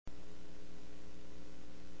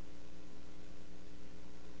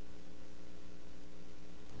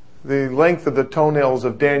the length of the toenails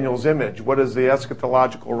of Daniel's image. What is the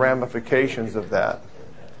eschatological ramifications of that?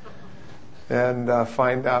 And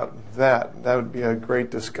find out that. That would be a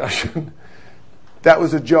great discussion. That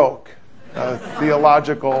was a joke, a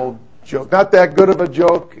theological joke. Not that good of a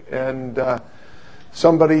joke. And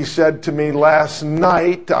somebody said to me last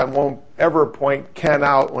night, I won't ever point Ken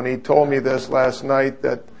out when he told me this last night,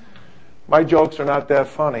 that my jokes are not that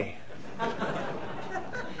funny.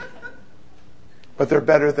 But they're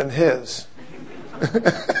better than his.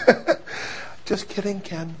 Just kidding,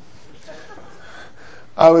 Ken.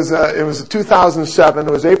 It was 2007.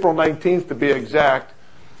 It was April 19th to be exact.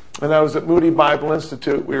 And I was at Moody Bible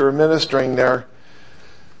Institute. We were ministering there.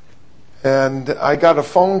 And I got a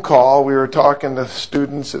phone call. We were talking to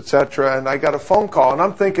students, etc. And I got a phone call. And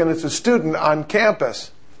I'm thinking it's a student on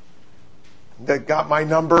campus that got my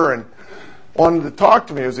number and wanted to talk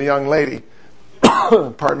to me. It was a young lady.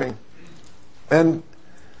 Pardon me. And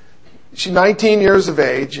she's 19 years of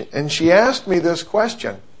age, and she asked me this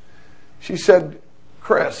question. She said,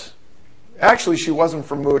 Chris, actually she wasn't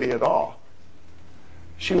from Moody at all.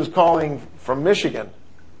 She was calling from Michigan.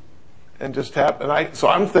 And just happened. So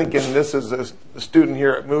I'm thinking this is a student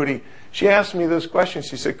here at Moody. She asked me this question.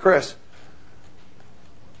 She said, Chris,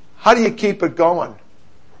 how do you keep it going?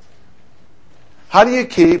 How do you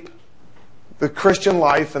keep the Christian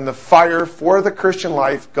life and the fire for the Christian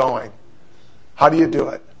life going? How do you do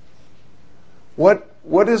it?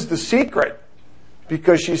 What is the secret?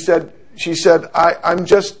 Because she said, I'm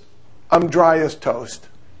dry as toast.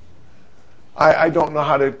 I don't know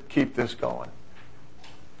how to keep this going.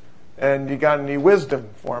 And you got any wisdom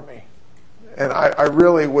for me? And I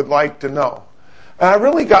really would like to know. And it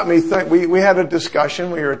really got me thinking. We had a discussion,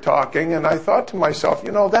 we were talking, and I thought to myself,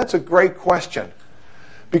 that's a great question.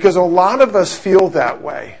 Because a lot of us feel that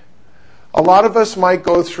way. A lot of us might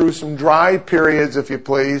go through some dry periods, if you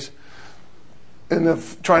please, in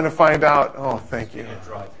trying to find out. Oh, thank you.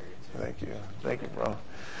 Thank you, bro.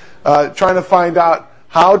 Trying to find out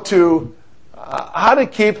how to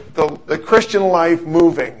keep the Christian life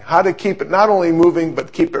moving. How to keep it not only moving,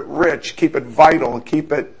 but keep it rich, keep it vital,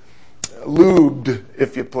 keep it lubed,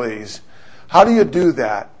 if you please. How do you do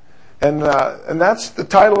that? And that's the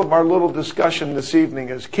title of our little discussion this evening,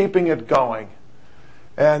 is Keeping It Going.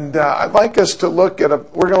 And I'd like us to we're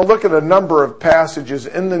going to look at a number of passages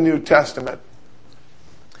in the New Testament.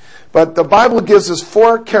 But the Bible gives us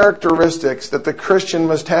 4 characteristics that the Christian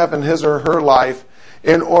must have in his or her life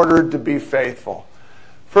in order to be faithful.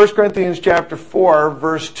 1 Corinthians chapter 4,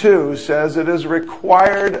 verse 2 says, it is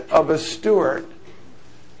required of a steward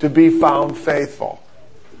to be found faithful.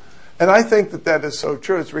 And I think that is so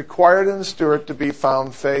true. It's required in a steward to be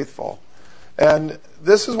found faithful. And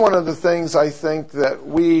this is one of the things I think that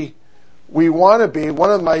we want to be.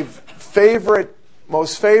 One of my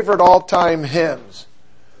most favorite all-time hymns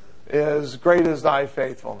is Great Is Thy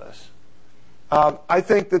Faithfulness. I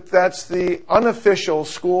think that's the unofficial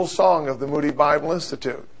school song of the Moody Bible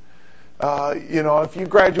Institute. If you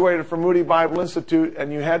graduated from Moody Bible Institute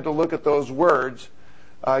and you had to look at those words,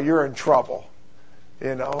 you're in trouble.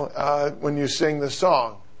 When you sing the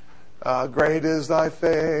song. Great is thy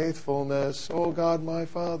faithfulness, O God my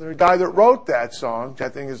Father. The guy that wrote that song, I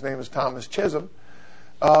think his name is Thomas Chisholm,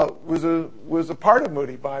 was a part of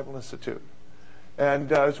Moody Bible Institute.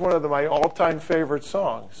 And it's one of my all-time favorite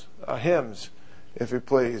songs, hymns, if you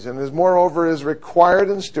please. And moreover is required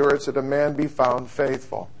in stewards that a man be found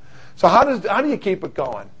faithful. So how do you keep it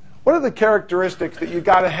going? What are the characteristics that you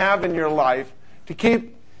got to have in your life to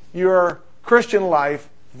keep your Christian life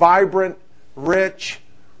vibrant, rich,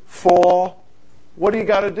 full? What do you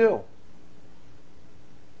got to do?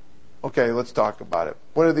 Okay, let's talk about it.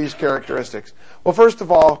 What are these characteristics? Well, first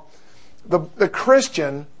of all, the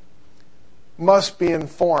Christian must be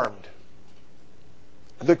informed.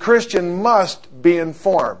 The Christian must be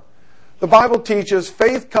informed. The Bible teaches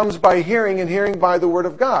faith comes by hearing and hearing by the Word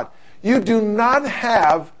of God. You do not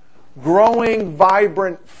have growing,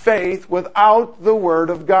 vibrant faith without the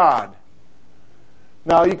Word of God.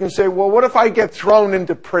 Now you can say, well, what if I get thrown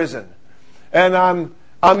into prison? And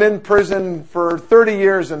I'm in prison for 30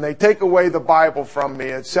 years and they take away the Bible from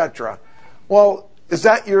me, etc. Well, is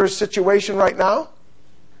that your situation right now?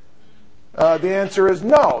 The answer is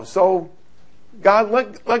no. So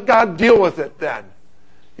let God deal with it then.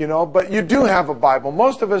 But you do have a Bible.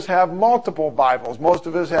 Most of us have multiple Bibles.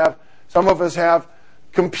 Some of us have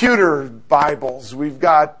computer Bibles. We've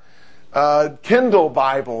got Kindle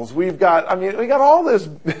Bibles. We got all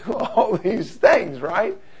these things,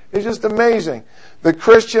 right? It's just amazing. The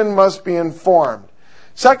Christian must be informed.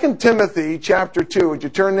 2 Timothy chapter 2. Would you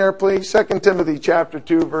turn there, please? 2 Timothy chapter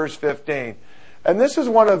 2, verse 15. And this is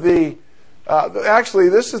one of the, actually,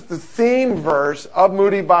 this is the theme verse of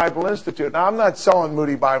Moody Bible Institute. Now, I'm not selling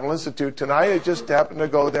Moody Bible Institute tonight. I just happened to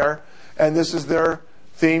go there, and this is their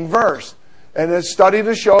theme verse. And it's study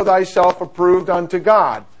to show thyself approved unto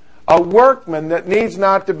God, a workman that needs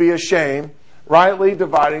not to be ashamed, rightly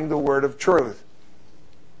dividing the word of truth.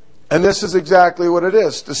 And this is exactly what it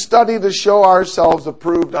is, to study to show ourselves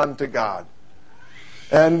approved unto God.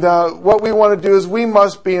 And what we want to do is we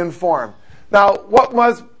must be informed. Now, what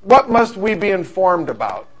must we be informed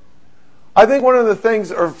about? I think one of the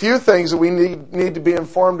things, or a few things that we need to be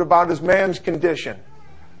informed about is man's condition.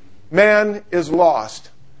 Man is lost.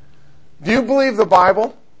 Do you believe the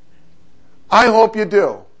Bible? I hope you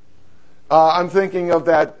do. I'm thinking of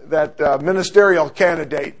that ministerial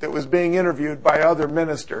candidate that was being interviewed by other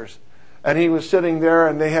ministers. And he was sitting there,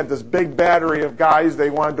 and they had this big battery of guys. They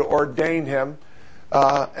wanted to ordain him.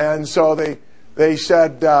 And so they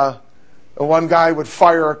said, one guy would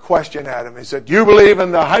fire a question at him. He said, "Do you believe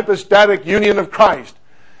in the hypostatic union of Christ?"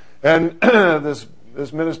 And this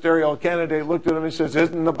ministerial candidate looked at him and says,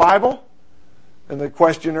 "Isn't it in the Bible?" And the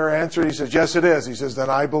questioner answered, he says, "Yes, it is." He says, "Then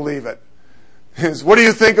I believe it." He says, "What do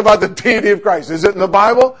you think about the deity of Christ? Is it in the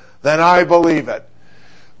Bible?" "Then I believe it."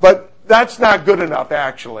 But that's not good enough,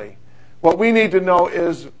 actually. What we need to know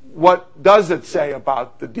is, what does it say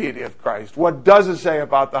about the deity of Christ? What does it say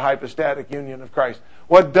about the hypostatic union of Christ?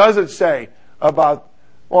 What does it say about,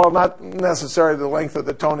 well, not necessarily the length of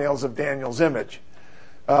the toenails of Daniel's image.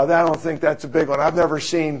 I don't think that's a big one. I've never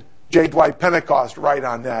seen J. Dwight Pentecost write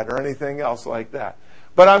on that or anything else like that.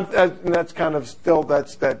 But that's kind of still,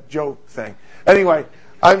 that's that joke thing. Anyway,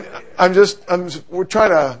 we're trying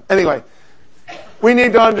to, anyway, we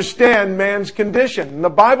need to understand man's condition. And the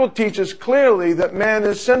Bible teaches clearly that man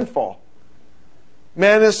is sinful.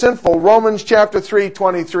 Man is sinful. Romans chapter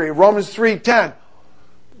 3:23. Romans 3:10.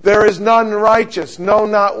 There is none righteous, no,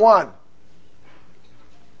 not one.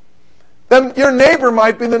 Then your neighbor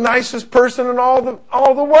might be the nicest person in all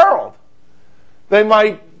the world. They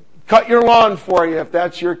might cut your lawn for you if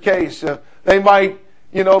that's your case. They might,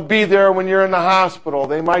 be there when you're in the hospital.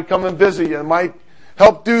 They might come and visit you. They might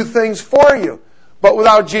help do things for you. But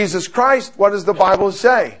without Jesus Christ, what does the Bible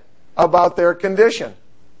say about their condition?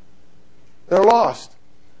 They're lost.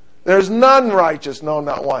 There's none righteous, no,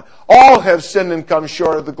 not one. All have sinned and come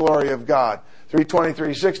short of the glory of God.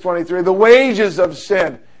 3:23, 6:23. The wages of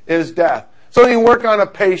sin is death. So you work on a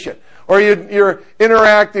patient, or you're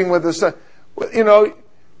interacting with a son.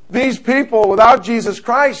 These people without Jesus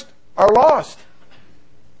Christ are lost.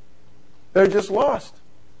 They're just lost.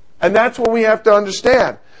 And that's what we have to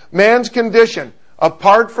understand. Man's condition,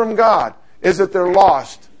 apart from God, is that they're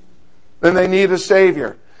lost. Then they need a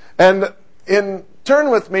Savior. And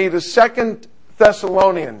turn with me to 2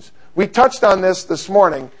 Thessalonians. We touched on this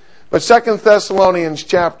morning, but 2 Thessalonians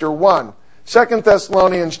chapter 1. 2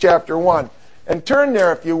 Thessalonians chapter 1. And turn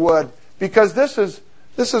there if you would, because this is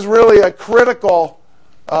really a critical,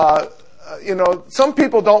 some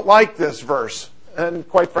people don't like this verse. And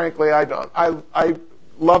quite frankly, I don't. I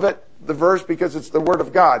love it, the verse, because it's the Word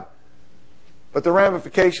of God. But the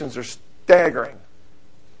ramifications are staggering.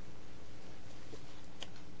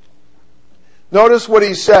 Notice what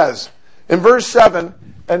he says. In verse 7,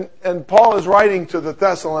 and Paul is writing to the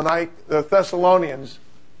Thessalonians.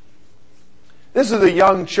 This is a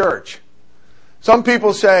young church. Some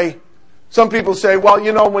people say, well,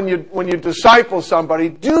 when you disciple somebody,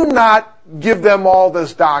 do not give them all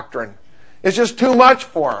this doctrine. It's just too much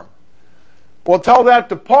for them. Well, tell that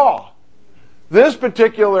to Paul. This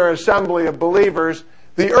particular assembly of believers,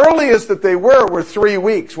 the earliest that they were 3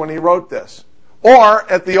 weeks when he wrote this. Or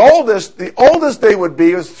at the oldest they would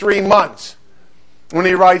be is 3 months when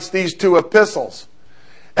he writes these 2 epistles.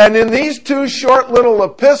 And in these 2 short little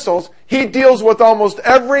epistles, he deals with almost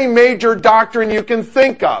every major doctrine you can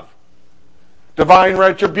think of. Divine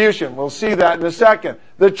retribution, we'll see that in a second.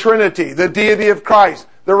 The Trinity, the deity of Christ,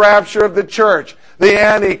 the rapture of the church, the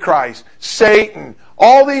Antichrist, Satan,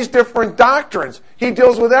 all these different doctrines. He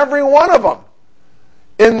deals with every one of them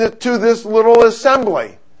to this little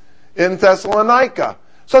assembly in Thessalonica.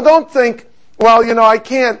 So don't think, well, I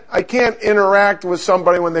can't interact with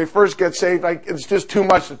somebody when they first get saved. It's just too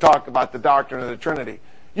much to talk about the doctrine of the Trinity.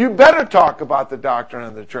 You better talk about the doctrine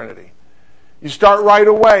of the Trinity. You start right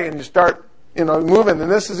away and you start, moving.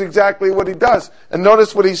 And this is exactly what he does. And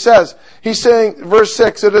notice what he says. He's saying, verse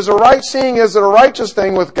 6, is it a righteous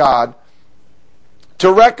thing with God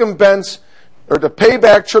to recompense or to pay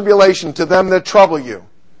back tribulation to them that trouble you.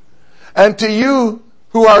 And to you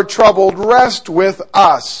who are troubled, rest with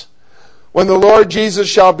us. when the Lord Jesus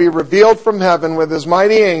shall be revealed from heaven with his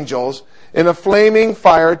mighty angels in a flaming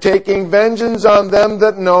fire, taking vengeance on them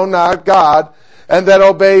that know not God, and that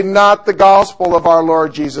obey not the gospel of our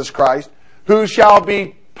Lord Jesus Christ, who shall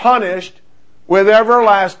be punished with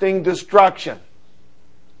everlasting destruction.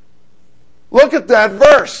 Look at that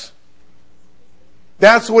verse.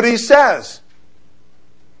 That's what he says.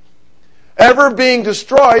 Ever being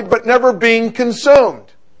destroyed, but never being consumed.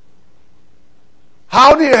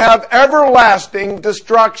 How do you have everlasting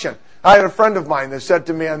destruction? I had a friend of mine that said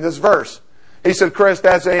to me on this verse, he said, Chris,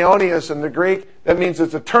 that's aeonius in the Greek. That means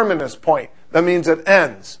it's a terminus point. That means it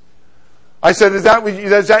ends. I said, is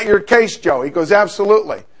that your case, Joe? He goes,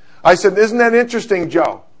 absolutely. I said, isn't that interesting,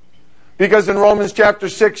 Joe? Because in Romans chapter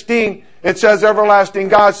 16, it says everlasting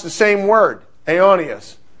God's the same word,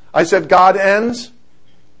 aeonius. I said, God ends?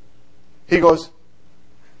 He goes,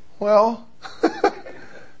 well,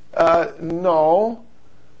 no.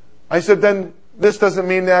 I said, then this doesn't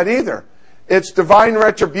mean that either. It's divine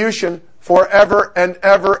retribution forever and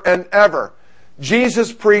ever and ever.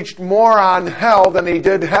 Jesus preached more on hell than he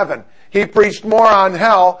did heaven. He preached more on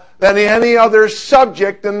hell than any other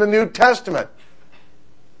subject in the New Testament.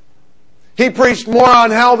 He preached more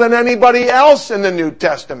on hell than anybody else in the New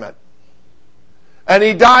Testament. And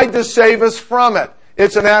he died to save us from it.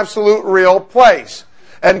 It's an absolute real place.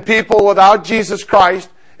 And people without Jesus Christ,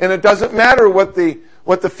 and it doesn't matter what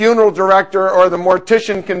the funeral director or the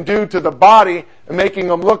mortician can do to the body, and making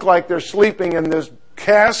them look like they're sleeping in this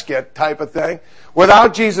casket type of thing.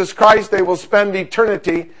 Without Jesus Christ, they will spend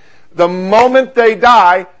eternity. The moment they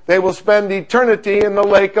die, they will spend eternity in the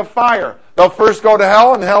lake of fire. They'll first go to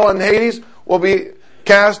hell and Hades will be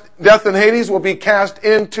cast, death and Hades will be cast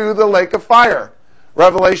into the lake of fire.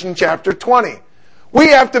 Revelation chapter 20. We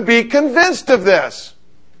have to be convinced of this.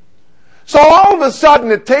 So all of a sudden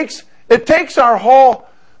it takes the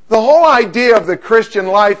whole idea of the Christian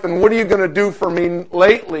life and what are you going to do for me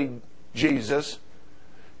lately, Jesus,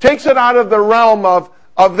 takes it out of the realm of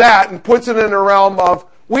that and puts it in the realm of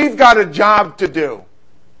we've got a job to do.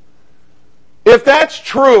 If that's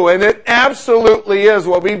true, and it absolutely is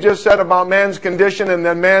what we just said about man's condition and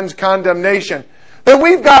then man's condemnation, then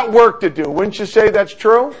we've got work to do. Wouldn't you say that's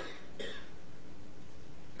true?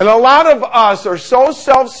 And a lot of us are so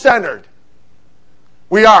self-centered.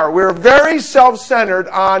 We're very self-centered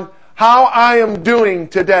on how I am doing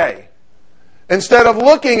today. Instead of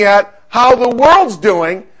looking at how the world's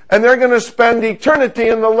doing, and they're going to spend eternity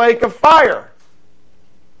in the lake of fire.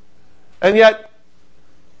 And yet,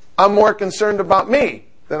 I'm more concerned about me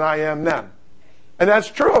than I am them. And that's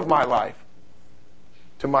true of my life.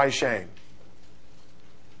 To my shame.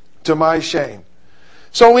 To my shame.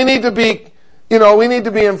 So we need to be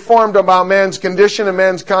informed about man's condition and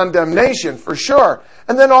man's condemnation, for sure.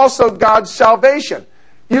 And then also God's salvation.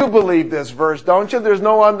 You believe this verse, don't you? There's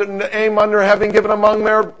no aim under heaven given among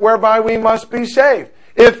men whereby we must be saved.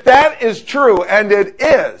 If that is true, and it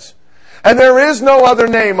is, and there is no other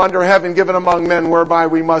name under heaven given among men whereby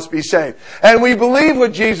we must be saved. And we believe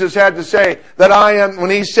what Jesus had to say, that I am,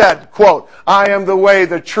 when he said, quote, I am the way,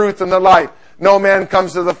 the truth, and the life. No man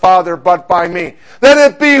comes to the Father but by me. Then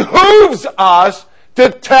it behooves us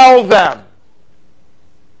to tell them.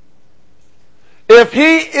 If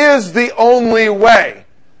he is the only way,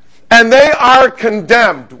 and they are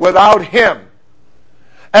condemned without him,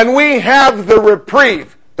 and we have the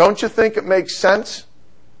reprieve, don't you think it makes sense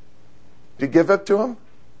to give it to him?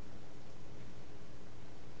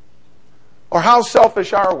 Or how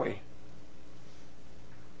selfish are we?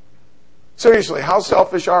 Seriously, how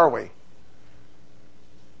selfish are we?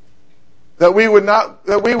 That we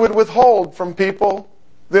would withhold from people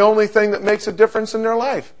the only thing that makes a difference in their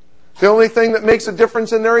life. The only thing that makes a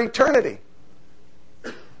difference in their eternity.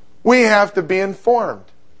 We have to be informed.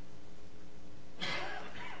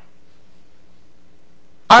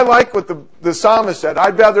 I like what the psalmist said.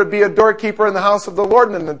 I'd rather be a doorkeeper in the house of the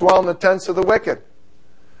Lord than to dwell in the tents of the wicked.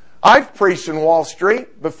 I've preached in Wall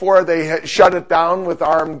Street before they shut it down with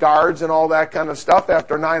armed guards and all that kind of stuff.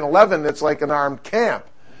 After 9/11, it's like an armed camp.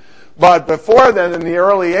 But before then, in the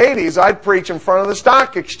early 80s, I'd preach in front of the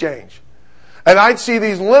stock exchange. And I'd see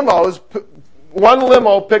these limos, one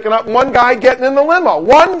limo picking up, one guy getting in the limo.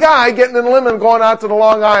 One guy getting in the limo and going out to the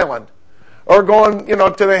Long Island. Or going,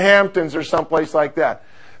 to the Hamptons or someplace like that.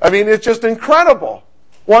 I mean, it's just incredible.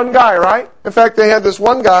 One guy, right? In fact, they had this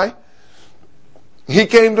one guy. He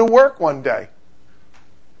came to work one day.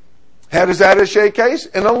 Had his attaché case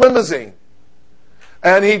in a limousine.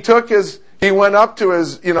 And he went up to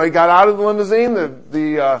his, he got out of the limousine.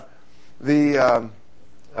 The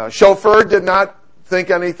chauffeur did not think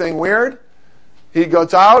anything weird. He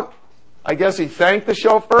goes out, I guess he thanked the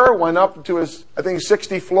chauffeur, went up to his,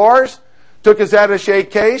 60 floors, took his attaché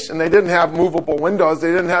case, and they didn't have movable windows.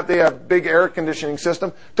 They have big air conditioning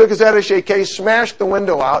system. Took his attaché case, smashed the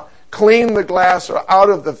window out, cleaned the glass out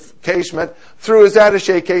of the casement, threw his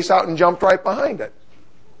attaché case out, and jumped right behind it.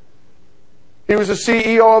 He was a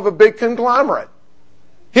CEO of a big conglomerate.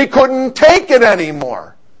 He couldn't take it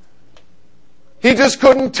anymore. He just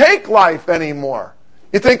couldn't take life anymore.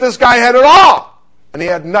 You think this guy had it all, and he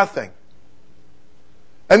had nothing.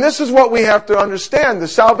 And this is what we have to understand. The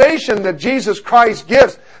salvation that Jesus Christ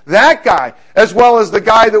gives, that guy, as well as the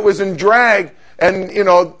guy that was in drag, and,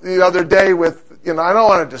 the other day with, I don't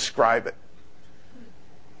want to describe it.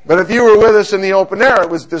 But if you were with us in the open air, it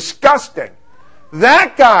was disgusting.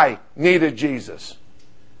 That guy needed Jesus.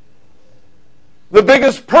 The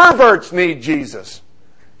biggest perverts need Jesus.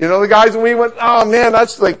 The guys when we went, oh man,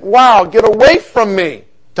 that's like, wow, get away from me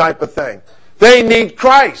type of thing. They need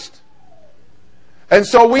Christ. And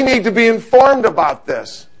so we need to be informed about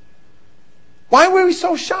this. Why were we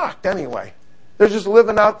so shocked anyway? They're just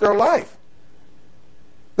living out their life.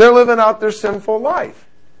 They're living out their sinful life.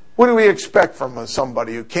 What do we expect from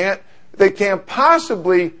somebody who they can't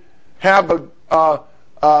possibly have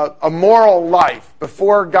a moral life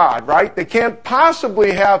before God, right? They can't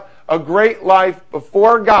possibly have a great life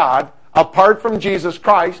before God apart from Jesus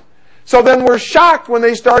Christ. So then we're shocked when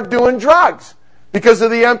they start doing drugs because of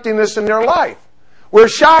the emptiness in their life. We're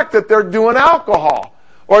shocked that they're doing alcohol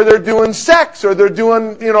or they're doing sex or they're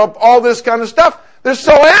doing, all this kind of stuff. They're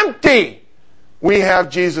so empty. We have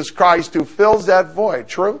Jesus Christ who fills that void,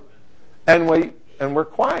 true? And we're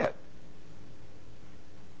quiet.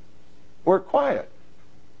 We're quiet.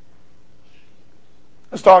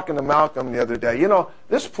 I was talking to Malcolm the other day.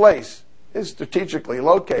 This place is strategically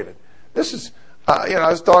located. This is, I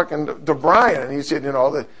was talking to Brian, and he said,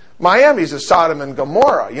 Miami's a Sodom and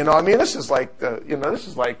Gomorrah. This is like this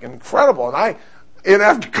is like incredible. And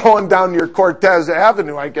after going down near Cortez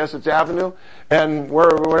Avenue, I guess it's Avenue, and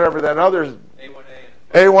wherever that other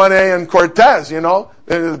A1A and Cortez,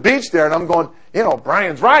 the beach there, and I'm going,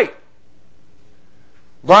 Brian's right.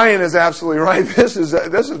 Brian is absolutely right. This is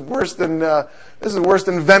worse than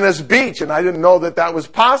Venice Beach, and I didn't know that was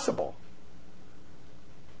possible.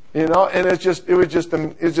 And it's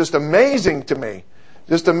just amazing to me.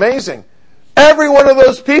 Just amazing. Every one of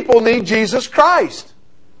those people need Jesus Christ.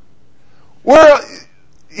 We're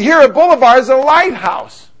here at Boulevard is a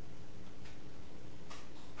lighthouse.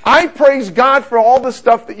 I praise God for all the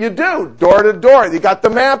stuff that you do, door to door. You got the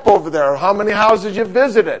map over there, how many houses you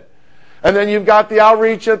visited. And then you've got the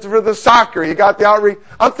outreach for the soccer. You got the outreach.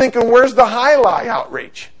 I'm thinking, where's the highlight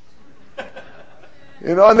outreach?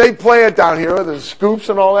 And they play it down here with the scoops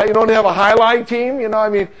and all that. You don't have a highlight team?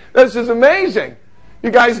 This is amazing. You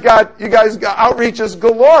guys got outreaches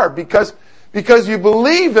galore because you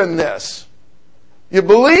believe in this. You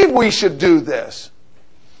believe we should do this.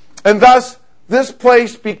 And thus, this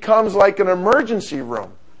place becomes like an emergency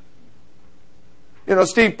room.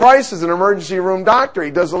 Steve Price is an emergency room doctor.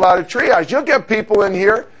 He does a lot of triage. You'll get people in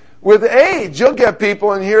here with AIDS. You'll get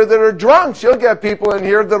people in here that are drunks. You'll get people in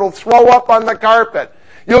here that'll throw up on the carpet.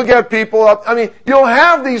 You'll get people up. You'll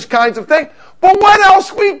have these kinds of things. But what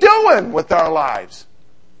else are we doing with our lives?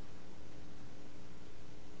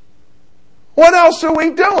 What else are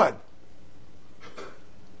we doing?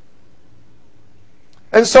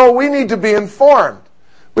 And so we need to be informed.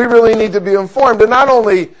 We really need to be informed, and not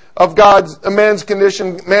only of man's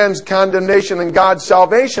condition, man's condemnation, and God's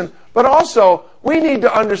salvation, but also we need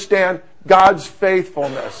to understand God's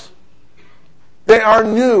faithfulness. They are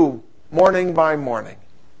new morning by morning.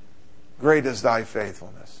 Great is thy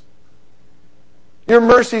faithfulness. Your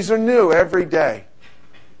mercies are new every day.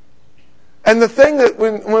 And the thing that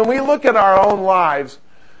when we look at our own lives,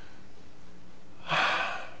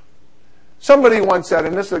 somebody once said,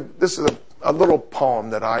 and this is a little poem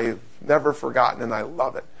that I've never forgotten and I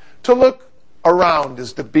love it. To look around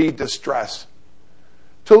is to be distressed.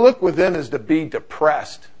 To look within is to be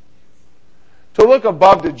depressed. To look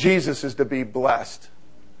above to Jesus is to be blessed.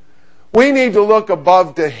 We need to look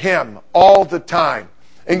above to Him all the time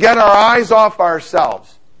and get our eyes off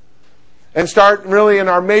ourselves and start really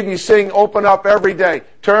maybe sing Open Up every day.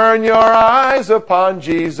 Turn your eyes upon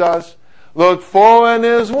Jesus. Look full in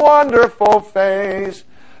His wonderful face.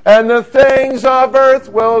 And the things of earth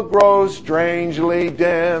will grow strangely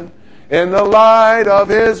dim in the light of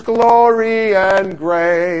His glory and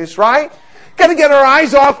grace. Right? Got to get our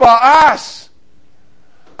eyes off of us.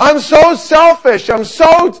 I'm so selfish. I'm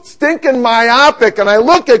so stinking myopic. And I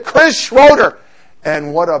look at Chris Schroeder,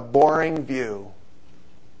 and what a boring view.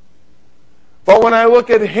 But when I look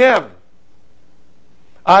at him,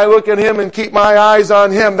 I look at Him and keep my eyes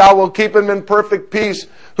on Him. Thou wilt keep him in perfect peace,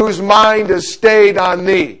 whose mind is stayed on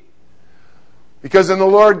Thee. Because in the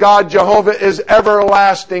Lord God, Jehovah is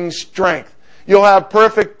everlasting strength. You'll have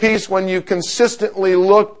perfect peace when you consistently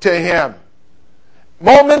look to Him.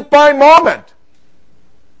 Moment by moment.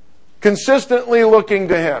 Consistently looking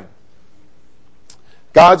to Him.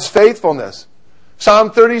 God's faithfulness.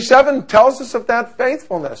 Psalm 37 tells us of that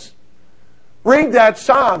faithfulness. Read that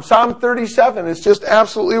Psalm. Psalm 37 is just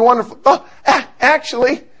absolutely wonderful. Oh,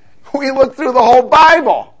 actually, we look through the whole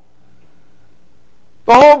Bible.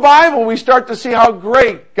 The whole Bible, we start to see how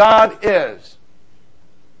great God is.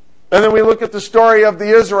 And then we look at the story of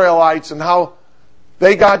the Israelites and how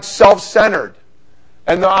they got self-centered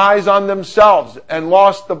and their eyes on themselves and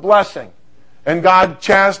lost the blessing. And God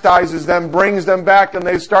chastises them, brings them back, and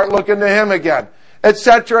they start looking to Him again.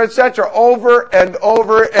 Etc., etc., over and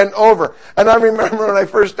over and over. And I remember when I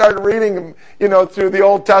first started reading, through the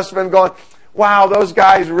Old Testament, going, wow, those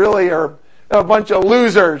guys really are a bunch of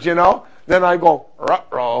losers, Then I go,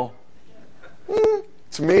 ruh-roh.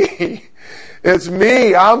 It's me. It's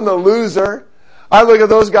me. I'm the loser. I look at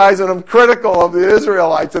those guys and I'm critical of the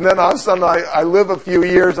Israelites. And then all of a sudden I live a few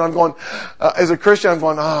years and I'm going, as a Christian, I'm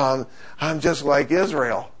going, I'm just like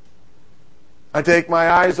Israel. I take my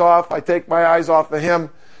eyes off of Him,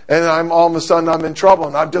 and all of a sudden I'm in trouble.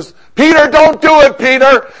 And I'm just, Peter, don't do it,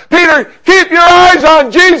 Peter! Peter, keep your eyes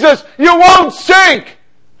on Jesus! You won't sink!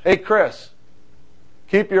 Hey, Chris,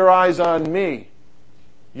 keep your eyes on me.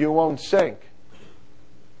 You won't sink.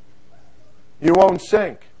 You won't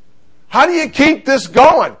sink. How do you keep this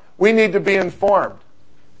going? We need to be informed.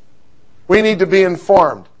 We need to be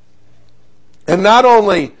informed. And not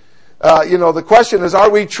only the question is, are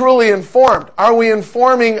we truly informed? Are we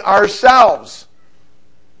informing ourselves?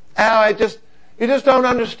 You just don't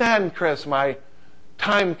understand, Chris, my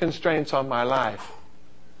time constraints on my life.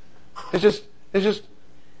 It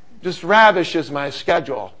just ravishes my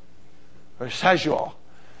schedule or schedule.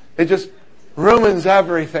 It just ruins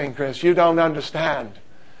everything, Chris. You don't understand.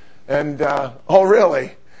 And oh,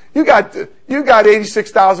 really? You got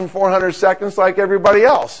 86,400 seconds like everybody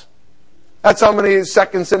else. That's how many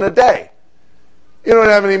seconds in a day. You don't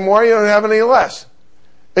have any more, you don't have any less.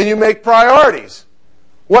 And you make priorities.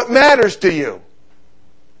 What matters to you?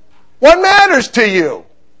 What matters to you?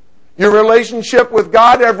 Your relationship with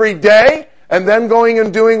God every day and then going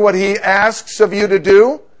and doing what He asks of you to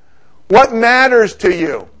do? What matters to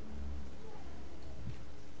you?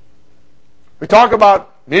 We talk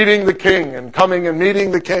about meeting the King and coming and meeting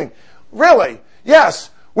the King. Really? Yes,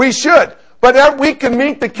 we should. But we can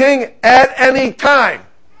meet the King at any time,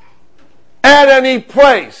 at any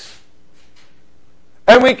place.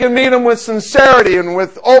 And we can meet Him with sincerity and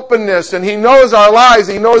with openness. And He knows our lives.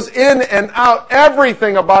 He knows in and out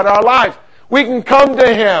everything about our lives. We can come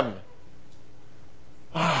to Him.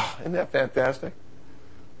 Oh, isn't that fantastic?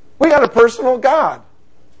 We got a personal God.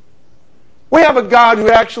 We have a God who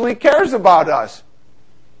actually cares about us.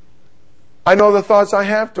 I know the thoughts I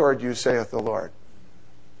have toward you, saith the Lord.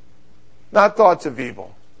 Not thoughts of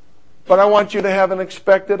evil. But I want you to have an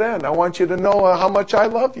expected end. I want you to know how much I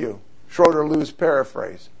love you. Schroeder Lou's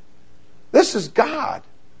paraphrase. This is God.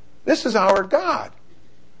 This is our God.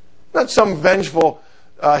 Not some vengeful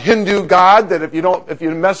Hindu God that if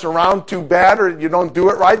you mess around too bad or you don't do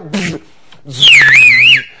it right,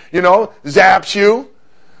 zaps you.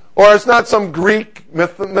 Or it's not some Greek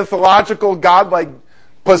mythological God like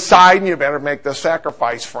Poseidon. You better make the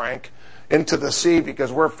sacrifice, Frank, into the sea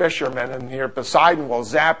because we're fishermen and here Poseidon will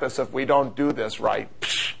zap us if we don't do this right.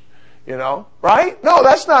 Right? No,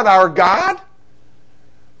 that's not our God.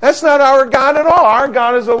 That's not our God at all. Our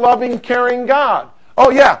God is a loving, caring God.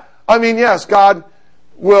 Oh yeah. Yes, God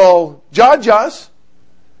will judge us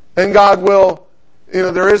and God will,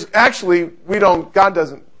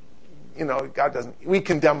 we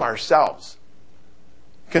condemn ourselves.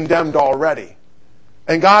 Condemned already.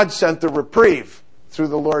 And God sent the reprieve through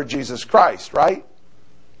the Lord Jesus Christ, right?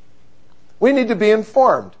 We need to be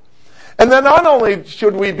informed. And then not only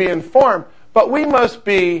should we be informed, but we must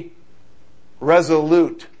be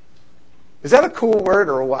resolute. Is that a cool word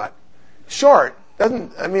or what? Short.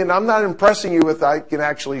 I'm not impressing you with I can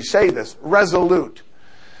actually say this. Resolute.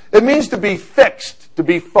 It means to be fixed, to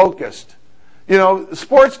be focused.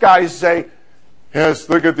 Sports guys say, yes,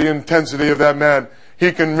 look at the intensity of that man.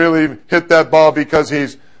 He can really hit that ball because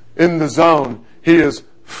he's in the zone. He is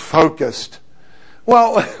focused.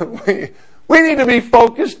 Well, we need to be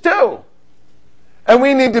focused too. And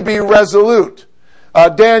we need to be resolute.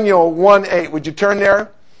 Daniel 1:8. Would you turn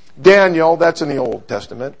there? Daniel, that's in the Old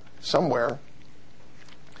Testament, somewhere.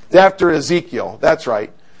 After Ezekiel, that's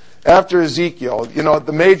right. after Ezekiel,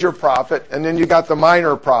 the major prophet, and then you got the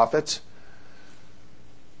minor prophets.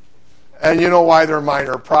 And you know why they're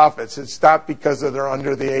minor prophets. It's not because they're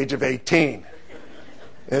under the age of 18.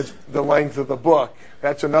 It's the length of the book.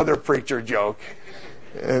 That's another preacher joke.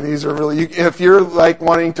 And these are really, if you're like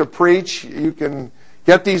wanting to preach, you can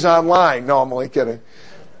get these online. No, I'm only kidding.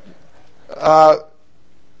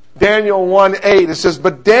 Daniel 1:8, it says,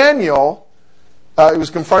 but Daniel, he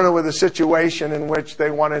was confronted with a situation in which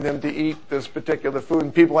they wanted him to eat this particular food.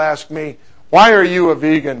 And people ask me, why are you a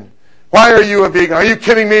vegan? Why are you a vegan? Are you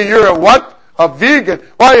kidding me? You're a what? A vegan?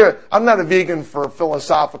 I'm not a vegan for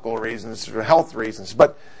philosophical reasons, for health reasons.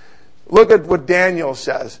 But look at what Daniel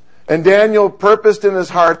says. And Daniel purposed in his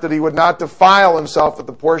heart that he would not defile himself with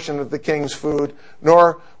the portion of the king's food,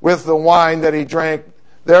 nor with the wine that he drank.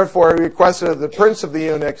 Therefore he requested of the prince of the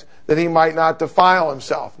eunuchs that he might not defile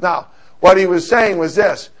himself. Now, what he was saying was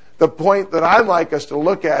this. The point that I'd like us to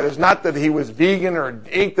look at is not that he was vegan or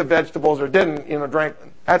ate the vegetables or didn't, drink.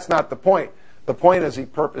 That's not the point. The point is he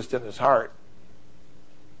purposed in his heart.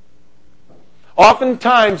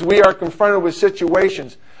 Oftentimes we are confronted with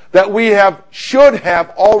situations that we should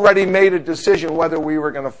have already made a decision whether we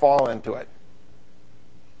were going to fall into it.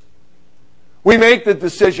 We make the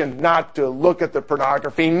decision not to look at the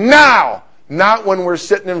pornography now, not when we're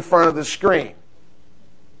sitting in front of the screen.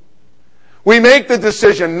 We make the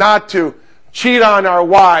decision not to cheat on our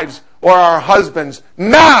wives or our husbands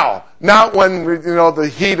now, not when,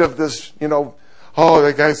 the heat of this, oh,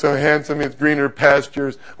 that guy's so handsome, he has greener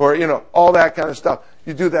pastures, or, all that kind of stuff.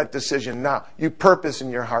 You do that decision now. You purpose in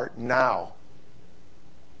your heart now.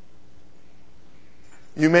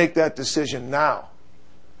 You make that decision now.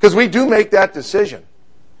 Because we do make that decision.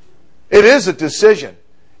 It is a decision.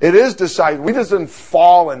 It is decided. We just didn't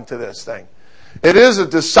fall into this thing. It is a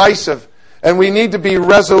decisive, and we need to be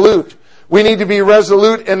resolute. We need to be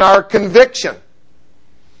resolute in our conviction.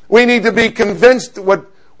 We need to be convinced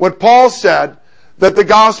what Paul said, that the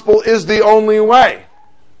gospel is the only way.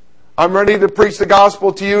 I'm ready to preach the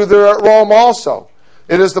gospel to you there at Rome also.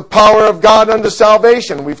 It is the power of God unto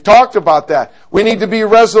salvation. We've talked about that. We need to be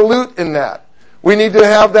resolute in that. We need to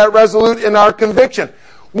have that resolute in our conviction.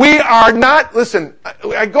 We are not, listen,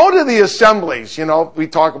 I go to the assemblies, we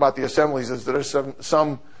talk about the assemblies as there's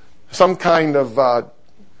some kind of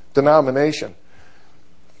denomination.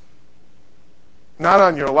 Not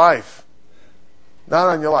on your life. Not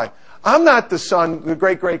on your life. I'm not the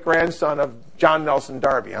great-great-grandson of John Nelson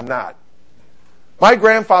Darby. I'm not. My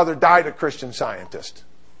grandfather died a Christian Scientist.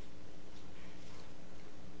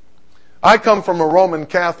 I come from a Roman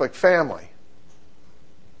Catholic family,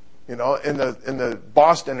 in the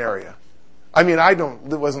Boston area. I mean,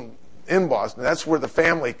 it wasn't in Boston. That's where the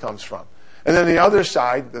family comes from. And then the other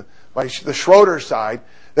side, the Schroeder side,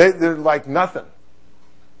 they're like nothing.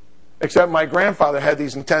 Except my grandfather had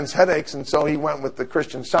these intense headaches, and so he went with the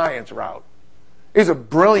Christian Science route. He's a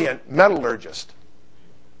brilliant metallurgist.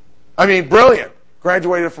 I mean, brilliant.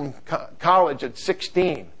 Graduated from college at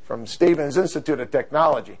 16 from Stevens Institute of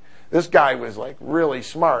Technology. This guy was like really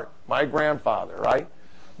smart, my grandfather, right?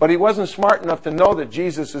 But he wasn't smart enough to know that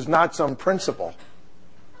Jesus is not some principle.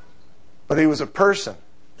 But he was a person.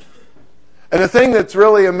 And the thing that's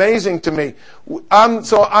really amazing to me,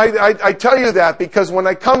 I tell you that because when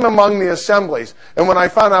I come among the assemblies, and when I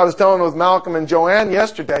was telling with Malcolm and Joanne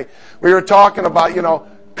yesterday, we were talking about,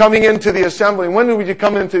 coming into the assembly. When did you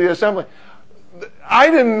come into the assembly? I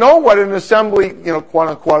didn't know what an assembly, quote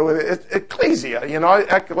unquote, ecclesia,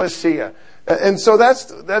 ecclesia. And so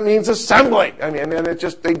that means assembly. I mean, and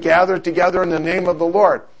they gather together in the name of the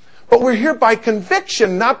Lord. But we're here by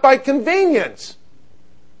conviction, not by convenience.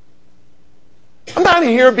 I'm not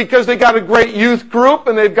here because they got a great youth group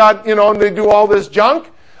and they've got, and they do all this junk.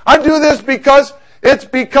 I do this because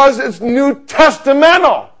it's New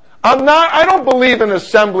Testamental. I don't believe in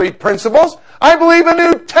assembly principles. I believe in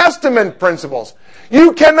New Testament principles.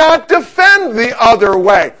 You cannot defend the other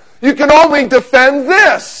way. You can only defend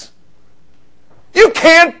this. You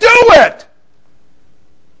can't do it.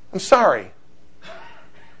 I'm sorry.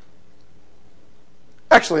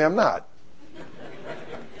 Actually, I'm not.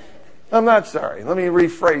 I'm not sorry. Let me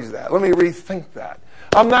rephrase that. Let me rethink that.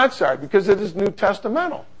 I'm not sorry because it is New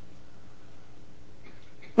Testamental.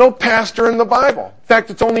 No pastor in the Bible. In fact,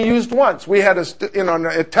 it's only used once. We had at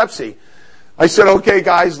Tepsi. I said, okay,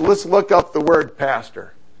 guys, let's look up the word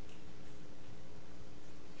pastor.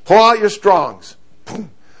 Pull out your Strongs.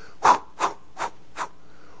 Boom.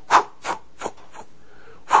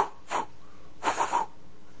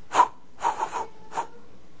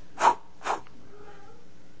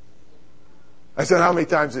 I said, how many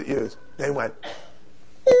times is it used? They went.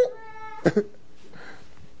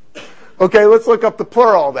 Okay, let's look up the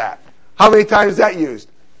plural of that. How many times is that used?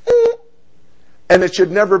 And it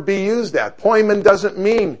should never be used that. Poimen doesn't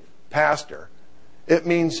mean pastor. It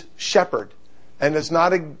means shepherd. And it's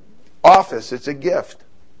not an office, it's a gift.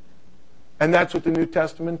 And that's what the New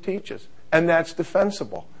Testament teaches. And that's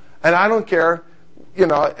defensible. And I don't care,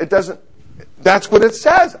 it doesn't, that's what it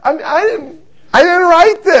says. I didn't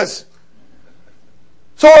write this.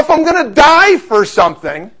 So if I'm going to die for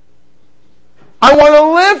something, I want to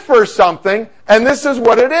live for something, and this is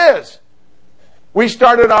what it is. We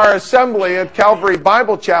started our assembly at Calvary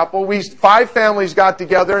Bible Chapel. 5 families got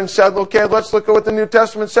together and said, okay, let's look at what the New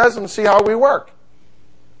Testament says and see how we work.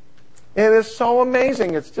 It is so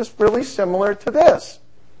amazing. It's just really similar to this.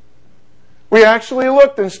 We actually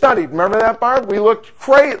looked and studied. Remember that, Barb? We looked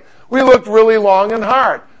really long and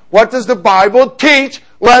hard. What does the Bible teach?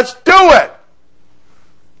 Let's do it.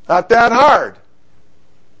 Not that hard.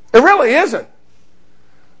 It really isn't.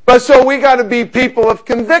 But so we got to be people of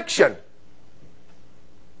conviction.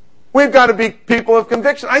 We've got to be people of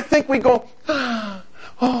conviction. I think we go,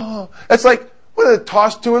 oh. It's like, what is it,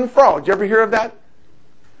 tossed to and fro? Did you ever hear of that?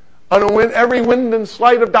 On every wind and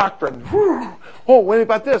sleight of doctrine. Oh, what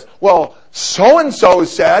about this? Well, so-and-so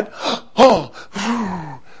said,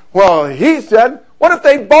 well, he said, what if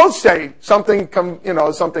they both say something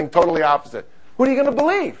totally opposite? What are you going to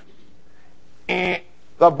believe?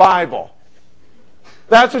 The Bible.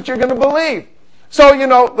 That's what you're going to believe. So,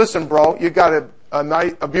 listen, bro, you got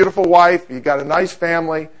a beautiful wife, you got a nice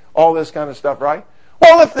family, all this kind of stuff, right?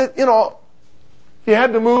 Well, if you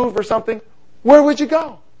had to move or something, where would you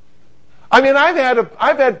go? I mean,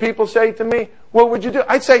 I've had people say to me, what would you do?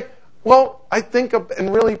 I'd say, well, I think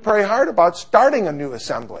and really pray hard about starting a new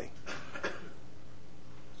assembly.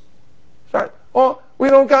 Well, we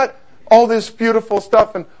don't got all this beautiful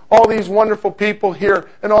stuff and all these wonderful people here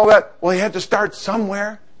and all that. Well, you had to start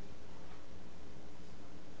somewhere.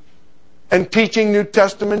 And teaching New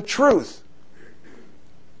Testament truth.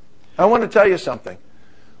 I want to tell you something.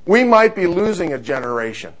 We might be losing a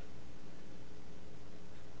generation.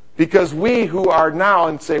 Because we who are now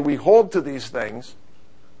and say we hold to these things,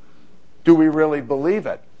 do we really believe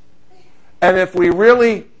it? And if we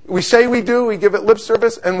say we do, we give it lip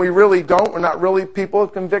service, and we really don't, we're not really people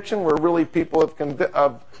of conviction, we're really people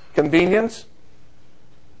of convenience.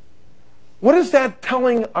 What is that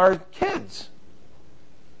telling our kids?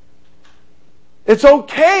 It's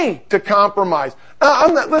okay to compromise.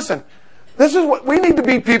 Listen, this is what we need to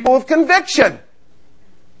be, people of conviction.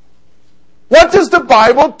 What does the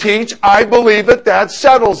Bible teach? I believe it. That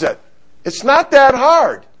settles it. It's not that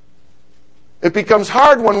hard. It becomes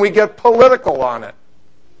hard when we get political on it.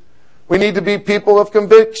 We need to be people of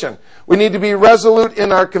conviction. We need to be resolute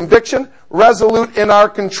in our conviction, resolute in our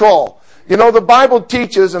control. The Bible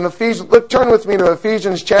teaches in Ephesians, turn with me to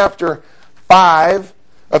Ephesians chapter 5.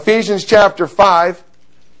 Ephesians chapter 5.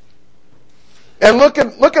 And look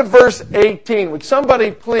at verse 18. Would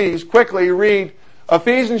somebody please quickly read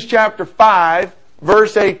Ephesians chapter 5,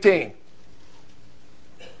 verse 18. Be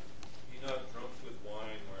not drunk with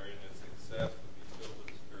wine, wherein is excess, but be filled with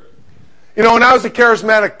the Spirit. When I was a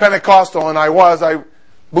charismatic Pentecostal, and I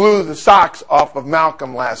blew the socks off of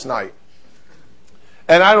Malcolm last night.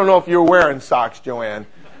 And I don't know if you're wearing socks, Joanne,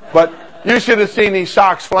 but you should have seen these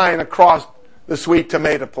socks flying across the Sweet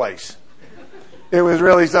Tomato place. It was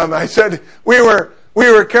really something. I said, we were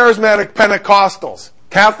charismatic Pentecostals,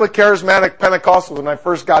 Catholic charismatic Pentecostals when I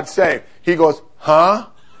first got saved. He goes, huh?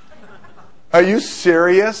 Are you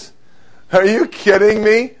serious? Are you kidding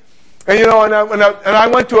me? And and I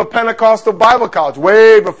went to a Pentecostal Bible college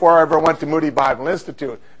way before I ever went to Moody Bible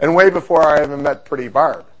Institute, and way before I ever met Pretty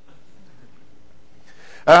Barb.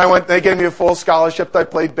 And they gave me a full scholarship. I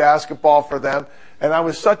played basketball for them, and I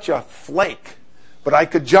was such a flake, but I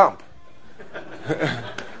could jump.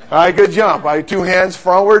 I could jump. I had 2 hands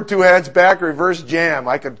forward, 2 hands back, reverse jam.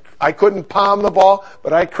 I couldn't palm the ball,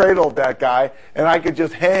 but I cradled that guy, and I could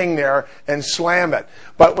just hang there and slam it.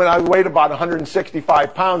 But when I weighed about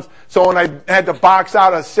 165 pounds, so when I had to box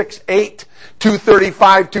out a 6'8",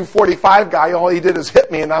 235, 245 guy, all he did is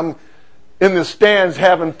hit me, and I'm in the stands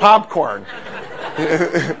having popcorn.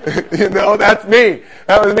 That's me.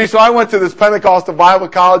 That was me. So I went to this Pentecostal Bible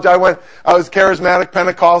college. I was charismatic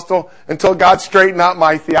Pentecostal until God straightened out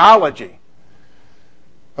my theology.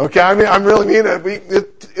 Okay, I'm really mean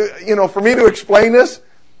it. For me to explain this,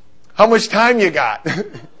 how much time you got?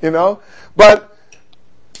 But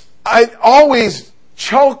I always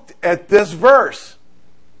choked at this verse.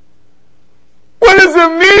 What does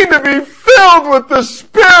it mean to be filled with the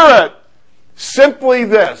Spirit? Simply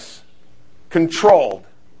this. Controlled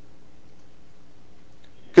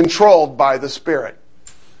by the Spirit.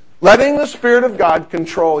 Letting the Spirit of God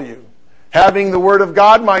control you. Having the Word of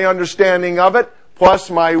God, my understanding of it, plus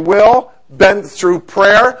my will, bent through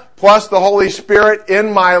prayer, plus the Holy Spirit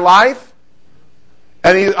in my life.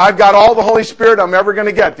 And I've got all the Holy Spirit I'm ever going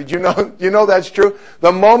to get. Did you know? You know that's true?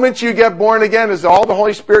 The moment you get born again is all the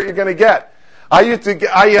Holy Spirit you're going to get.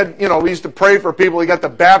 We used to pray for people who got the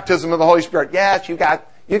baptism of the Holy Spirit. Yes, you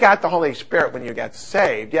got the Holy Spirit when you get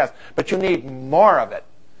saved, yes, but you need more of it.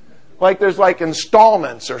 Like there's like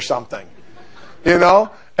installments or something, And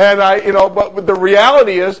but the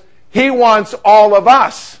reality is, He wants all of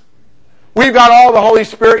us. We've got all the Holy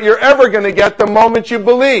Spirit you're ever going to get the moment you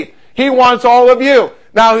believe. He wants all of you.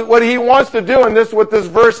 Now, what He wants to do, and this what this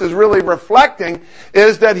verse is really reflecting,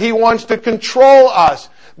 is that He wants to control us.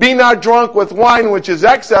 Be not drunk with wine, which is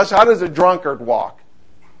excess. How does a drunkard walk?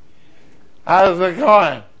 How's it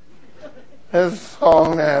going?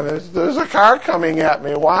 There's a car coming at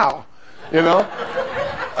me. Wow. It's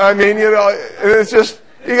just,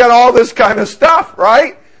 you got all this kind of stuff,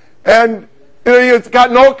 right? And, you've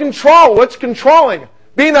got no control. What's controlling?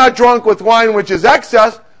 Be not drunk with wine, which is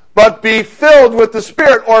excess, but be filled with the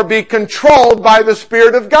Spirit, or be controlled by the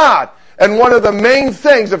Spirit of God. And one of the main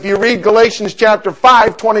things, if you read Galatians chapter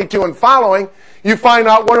 5, 22 and following, you find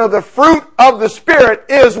out one of the fruit of the Spirit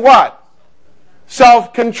is what?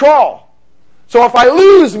 Self-control. So if I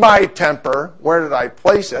lose my temper, where did I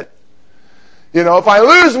place it? If I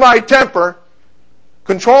lose my temper,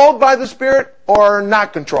 controlled by the Spirit or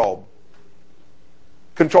not controlled?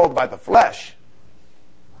 Controlled by the flesh.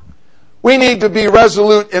 We need to be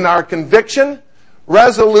resolute in our conviction,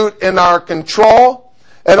 resolute in our control,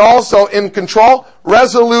 and also in control,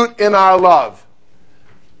 resolute in our love.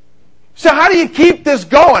 So how do you keep this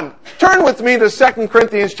going? Turn with me to 2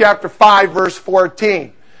 Corinthians chapter 5, verse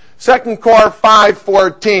 14. 2 Cor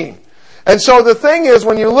 5:14. And so the thing is,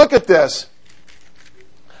 when you look at this,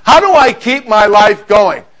 how do I keep my life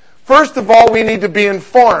going? First of all, we need to be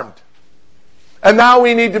informed. And now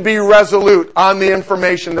we need to be resolute on the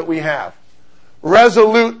information that we have.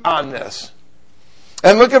 Resolute on this.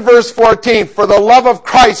 And look at verse 14. For the love of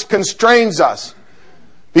Christ constrains us,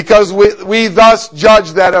 because we thus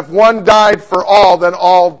judge that if one died for all, then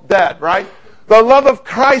all dead, right? The love of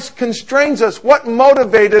Christ constrains us. What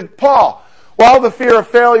motivated Paul? Well, the fear of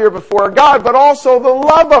failure before God, but also the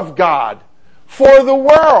love of God for the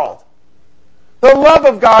world. The love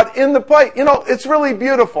of God in the place. It's really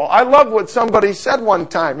beautiful. I love what somebody said one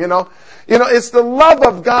time, it's the love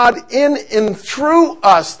of God in and through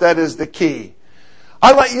us that is the key.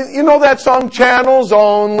 I like, that song, Channels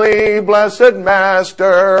Only, Blessed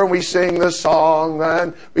Master. We sing the song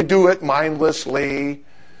and we do it mindlessly.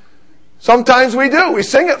 Sometimes we do. We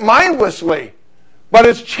sing it mindlessly. But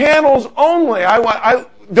it's channels only.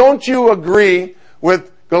 Don't you agree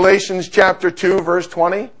with Galatians chapter 2, verse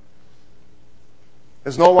 20?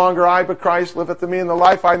 It's no longer I, but Christ liveth in me. In the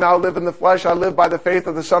life I now live in the flesh, I live by the faith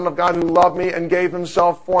of the Son of God who loved me and gave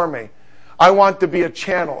Himself for me. I want to be a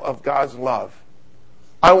channel of God's love.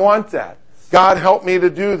 I want that. God help me to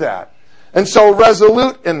do that. And so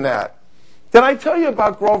resolute in that. Did I tell you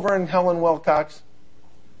about Grover and Helen Wilcox?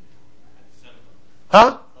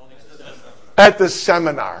 Huh? At the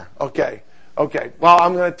seminar. Okay. Well,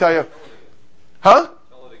 I'm going to tell you. Huh?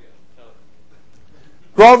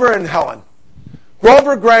 Grover and Helen.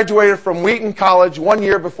 Grover graduated from Wheaton College 1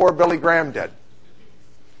 year before Billy Graham did.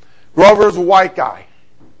 Grover's a white guy.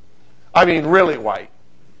 I mean, really white.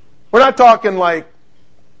 We're not talking like,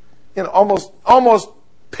 almost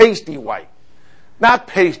pasty white. Not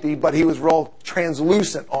pasty, but he was real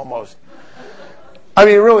translucent almost. I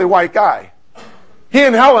mean, really white guy. He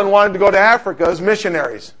and Helen wanted to go to Africa as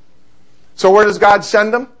missionaries. So where does God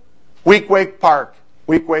send them? Weequahic Park,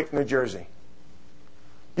 Weequahic, New Jersey.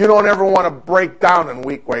 You don't ever want to break down in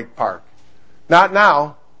Weequahic Park. Not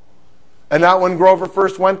now. And not when Grover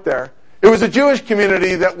first went there. It was a Jewish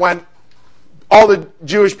community that all the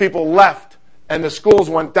Jewish people left and the schools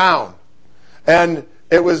went down. And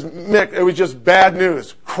it was just bad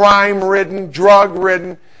news. Crime-ridden,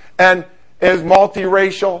 drug-ridden, and it was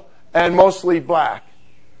multiracial and mostly black.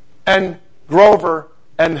 And Grover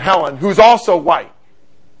and Helen, who's also white,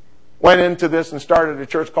 went into this and started a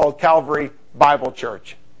church called Calvary Bible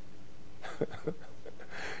Church.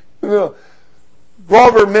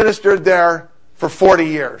 Grover ministered there for 40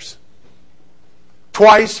 years.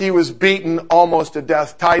 Twice he was beaten almost to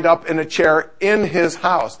death, tied up in a chair in his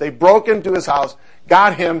house. They broke into his house,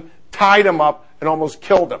 got him, tied him up, and almost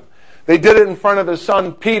killed him. They did it in front of his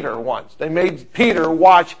son Peter once. They made Peter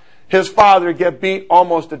watch his father get beat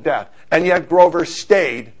almost to death. And yet Grover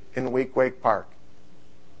stayed in Weequahic Park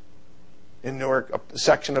in Newark, a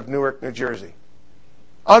section of Newark, New Jersey.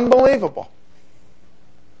 Unbelievable.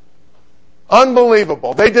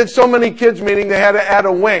 Unbelievable. They did so many kids meeting, they had to add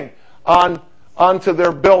a wing onto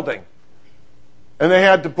their building. And they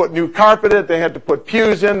had to put new carpet in, they had to put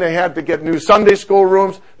pews in, they had to get new Sunday school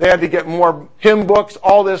rooms, they had to get more hymn books,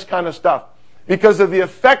 all this kind of stuff. Because of the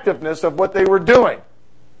effectiveness of what they were doing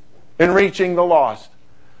in reaching the lost.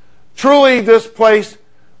 Truly, this place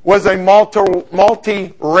was a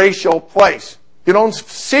multi-racial place. You don't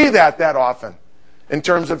see that often in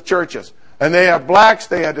terms of churches. And they had blacks,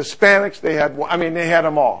 they had Hispanics, they had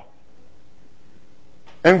them all.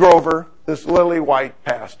 And Grover, this lily white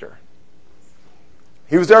pastor.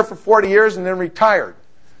 He was there for 40 years and then retired.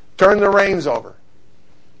 Turned the reins over.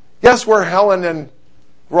 Guess where Helen and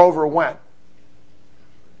Grover went?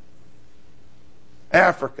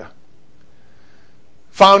 Africa.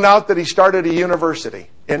 Found out that he started a university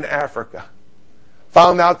in Africa.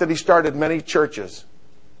 Found out that he started many churches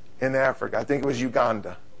in Africa. I think it was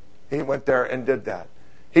Uganda. He went there and did that.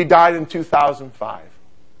 He died in 2005.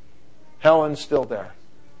 Helen's still there.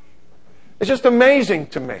 It's just amazing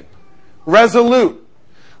to me. Resolute.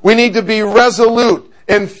 We need to be resolute,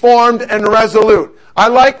 informed and resolute. I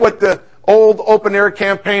like what the old open-air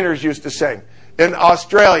campaigners used to sing in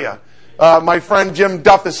Australia. My friend Jim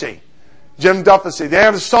Duffy. They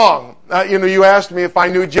have a song. You asked me if I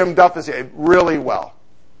knew Jim Duffy really well.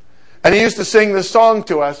 And he used to sing this song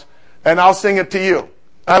to us, and I'll sing it to you.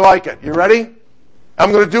 I like it. You ready?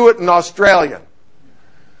 I'm going to do it in Australian.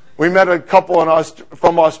 We met a couple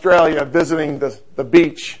from Australia visiting the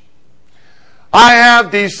beach. I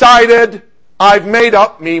have decided, I've made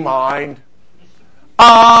up me mind.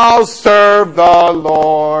 I'll serve the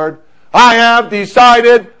Lord. I have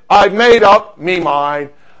decided, I've made up me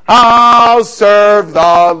mind. I'll serve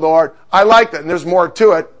the Lord. I like that, and there's more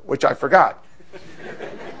to it, which I forgot.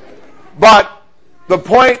 But the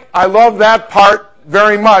point, I love that part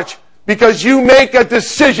very much, because you make a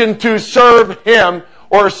decision to serve Him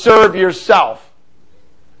or serve yourself.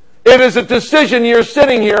 It is a decision you're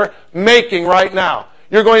sitting here making right now.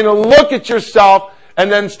 You're going to look at yourself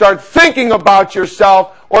and then start thinking about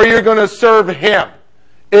yourself, or you're going to serve Him.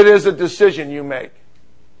 It is a decision you make.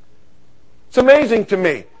 It's amazing to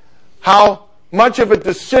me how much of a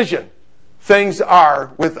decision things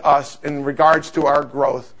are with us in regards to our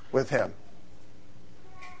growth with Him.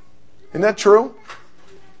 Isn't that true?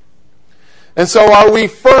 And so are we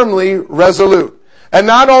firmly resolute? And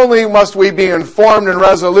not only must we be informed and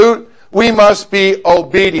resolute, we must be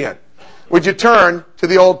obedient. Would you turn to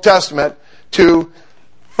the Old Testament to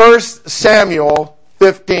 1 Samuel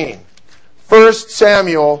 15. 1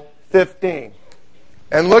 Samuel 15.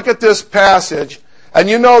 And look at this passage. And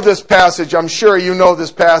you know this passage. I'm sure you know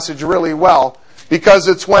this passage really well. Because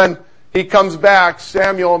it's when he comes back,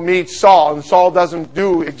 Samuel meets Saul. And Saul doesn't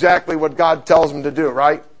do exactly what God tells him to do,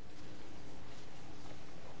 right?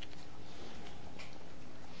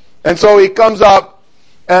 And so he comes up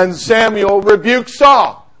and Samuel rebukes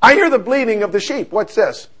Saul. I hear the bleating of the sheep. What's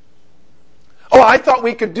this? Oh, I thought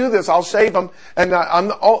we could do this. I'll save them. And I'm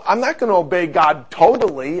not going to obey God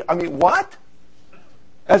totally. I mean, what?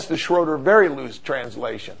 That's the Schroeder very loose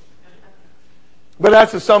translation. But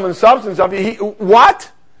that's the sum and substance of it.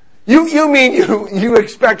 What? You mean you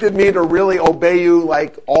expected me to really obey you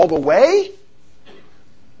like all the way?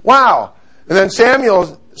 Wow. And then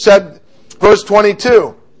Samuel said, verse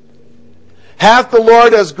 22, hath the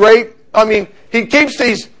Lord as great, he keeps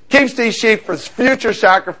these sheep for future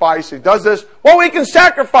sacrifice. He does this. Well, we can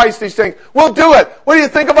sacrifice these things. We'll do it. What do you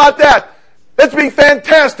think about that? That'd be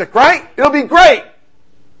fantastic, right? It'll be great.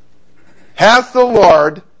 Hath the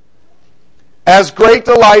Lord as great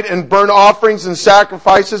delight in burnt offerings and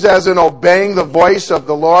sacrifices as in obeying the voice of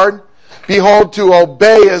the Lord? Behold, to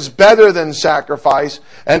obey is better than sacrifice,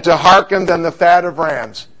 and to hearken than the fat of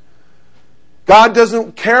rams. God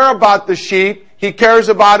doesn't care about the sheep. He cares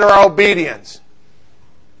about our obedience.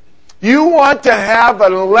 You want to have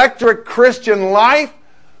an electric Christian life?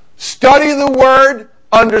 Study the Word,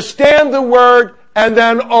 understand the Word, and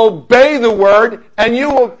then obey the Word, and you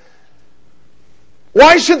will...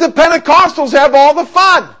 Why should the Pentecostals have all the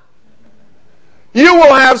fun? You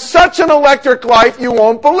will have such an electric life you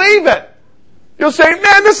won't believe it. You'll say,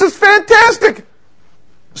 man, this is fantastic.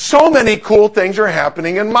 So many cool things are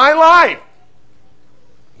happening in my life.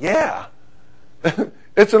 Yeah.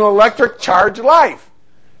 It's an electric charged life.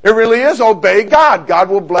 It really is. Obey God. God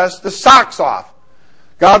will bless the socks off.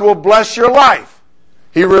 God will bless your life.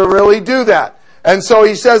 He will really do that. And so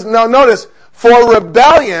he says, now notice, for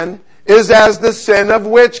rebellion is as the sin of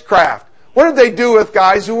witchcraft. What did they do with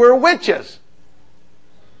guys who were witches?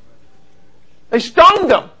 They stoned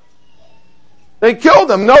them. They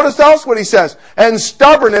killed him. Notice else what he says. And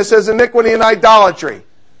stubbornness is iniquity and idolatry.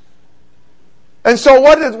 And so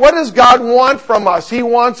what does God want from us? He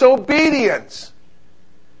wants obedience.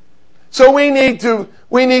 So we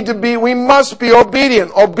must be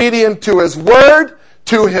obedient. Obedient to His Word,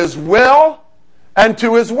 to His will, and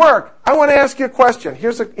to His work. I want to ask you a question.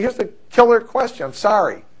 Here's a killer question.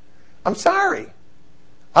 I'm sorry.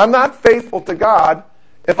 I'm not faithful to God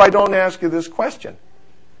if I don't ask you this question.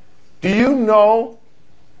 Do you know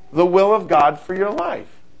the will of God for your life?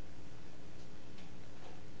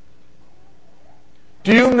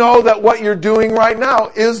 Do you know that what you're doing right now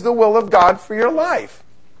is the will of God for your life?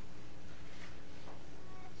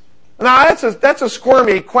 Now, that's a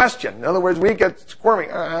squirmy question. In other words, we get squirmy.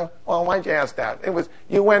 Well, why'd you ask that?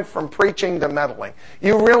 You went from preaching to meddling.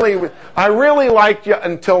 I really liked you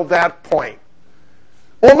until that point.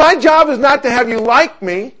 Well, my job is not to have you like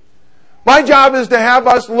me. My job is to have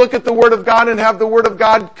us look at the Word of God and have the Word of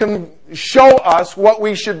God show us what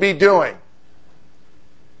we should be doing.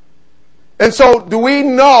 And so, do we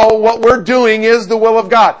know what we're doing is the will of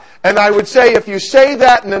God? And I would say, if you say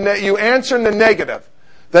that and then you answer in the negative,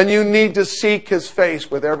 then you need to seek His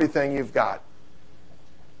face with everything you've got.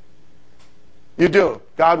 You do.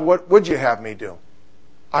 God, what would you have me do?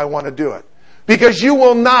 I want to do it. Because you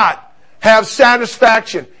will not have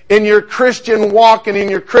satisfaction in your Christian walk and in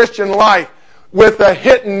your Christian life with a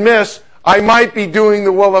hit and miss. I might be doing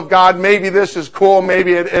the will of God. Maybe this is cool.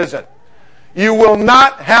 Maybe it isn't. You will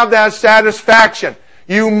not have that satisfaction.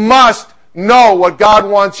 You must know what God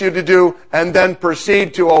wants you to do and then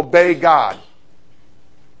proceed to obey God.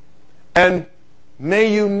 And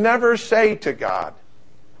may you never say to God,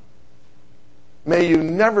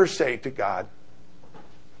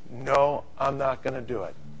 no, I'm not going to do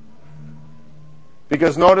it.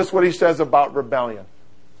 Because notice what he says about rebellion.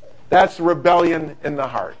 That's rebellion in the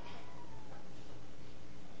heart.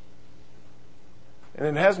 And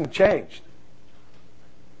it hasn't changed.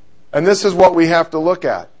 And this is what we have to look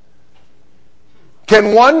at.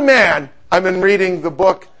 Can one man, I've been reading the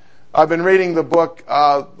book,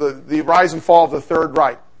 The Rise and Fall of the Third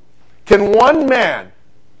Reich. Can one man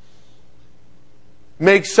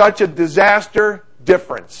make such a disaster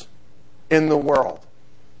difference in the world?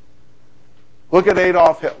 Look at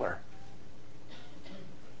Adolf Hitler.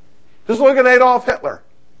 Just look at Adolf Hitler.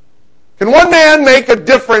 Can one man make a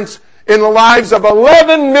difference in the lives of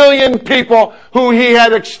 11 million people who he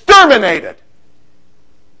had exterminated?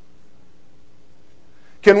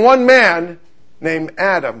 Can one man named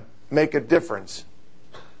Adam make a difference?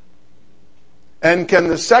 And can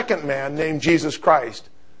the second man named Jesus Christ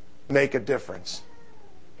make a difference?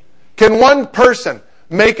 Can one person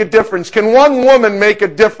make a difference? Can one woman make a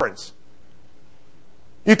difference?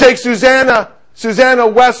 You take Susanna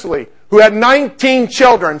Wesley, who had 19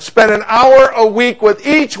 children, spent an hour a week with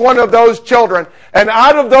each one of those children, and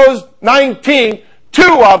out of those 19,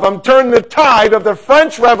 2 of them turned the tide of the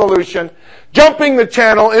French Revolution, jumping the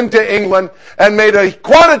channel into England, and made a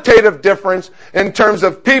quantitative difference in terms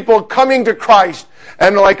of people coming to Christ,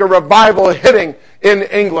 and like a revival hitting in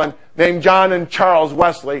England, named John and Charles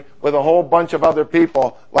Wesley, with a whole bunch of other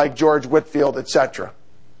people like George Whitefield, etc.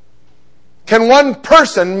 Can one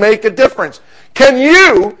person make a difference? Can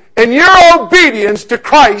you, in your obedience to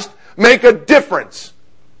Christ, make a difference?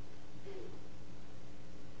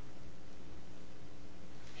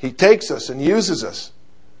 He takes us and uses us.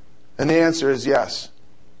 And the answer is yes.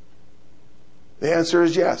 The answer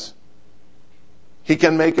is yes. He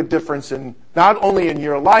can make a difference in not only in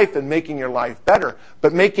your life and making your life better,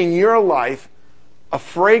 but making your life a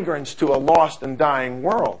fragrance to a lost and dying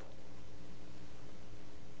world.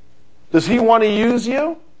 Does He want to use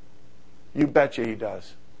you? You betcha He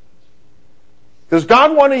does. Does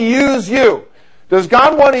God want to use you? Does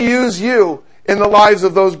God want to use you in the lives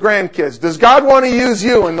of those grandkids? Does God want to use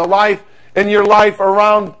you in your life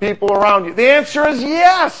around people around you? The answer is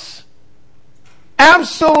yes.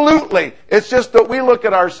 Absolutely. It's just that we look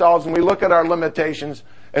at ourselves and we look at our limitations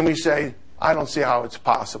and we say, I don't see how it's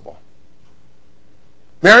possible.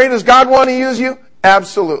 Mary, does God want to use you?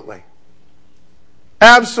 Absolutely.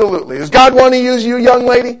 Absolutely. Does God want to use you, young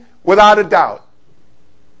lady? Without a doubt.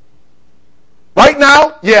 Right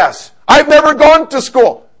now? Yes. I've never gone to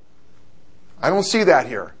school. I don't see that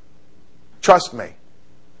here. Trust me.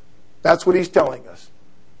 That's what He's telling us.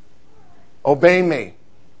 Obey me.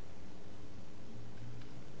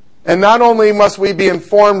 And not only must we be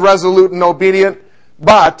informed, resolute, and obedient,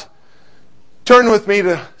 but turn with me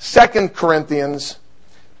to 2 Corinthians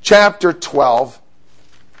chapter 12.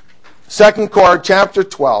 2 Cor chapter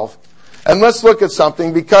 12. And let's look at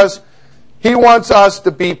something, because he wants us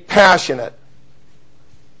to be passionate.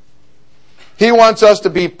 He wants us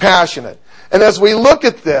to be passionate. And as we look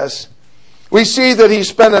at this, we see that he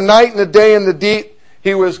spent a night and a day in the deep.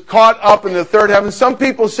 He was caught up in the third heaven. Some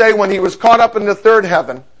people say when he was caught up in the third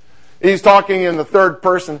heaven, he's talking in the third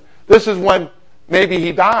person. This is when maybe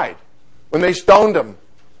he died, when they stoned him.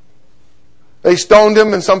 They stoned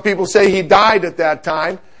him, and some people say he died at that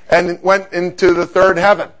time and went into the third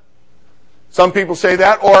heaven. Some people say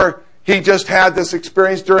that, or he just had this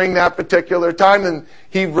experience during that particular time, and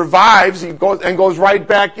he revives, he goes right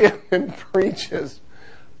back in and preaches.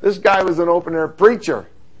 This guy was an open-air preacher.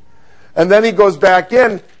 And then he goes back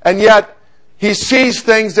in, and yet he sees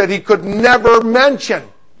things that he could never mention.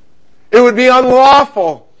 It would be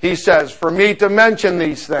unlawful, he says, for me to mention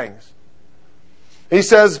these things. He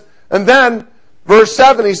says, and then, verse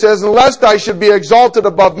 7, he says, "Lest I should be exalted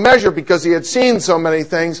above measure," because he had seen so many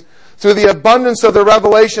things, "through the abundance of the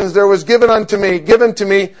revelations there was given to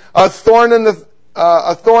me a thorn in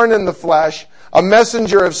the flesh, a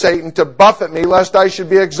messenger of Satan to buffet me, lest I should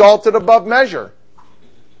be exalted above measure.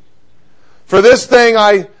 For this thing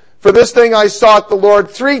I sought the Lord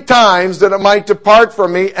 3 times, that it might depart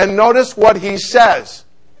from me." And notice what he says.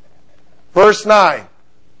 Verse 9.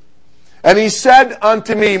 "And he said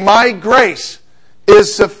unto me, My grace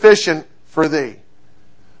is sufficient for thee,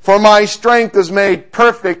 for my strength is made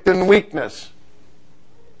perfect in weakness.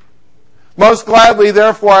 Most gladly,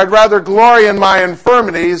 therefore, I'd rather glory in my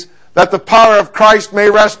infirmities, that the power of Christ may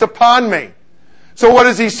rest upon me." So what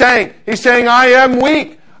is he saying? He's saying, I am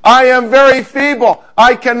weak. I am very feeble.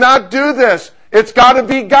 I cannot do this. It's got to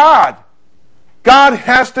be God. God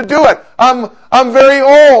has to do it. I'm very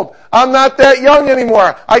old. I'm not that young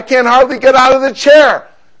anymore. I can't hardly get out of the chair.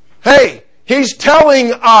 Hey, he's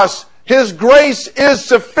telling us his grace is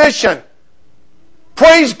sufficient.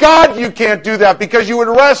 Praise God you can't do that, because you would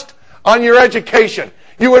rest on your education.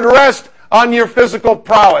 You would rest on your physical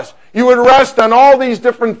prowess. You would rest on all these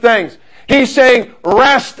different things. He's saying,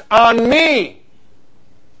 rest on me.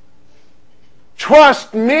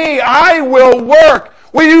 Trust me, I will work.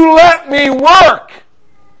 Will you let me work?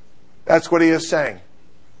 That's what he is saying.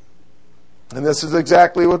 And this is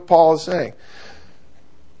exactly what Paul is saying.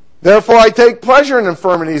 "Therefore I take pleasure in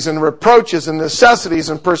infirmities and reproaches and necessities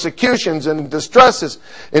and persecutions and distresses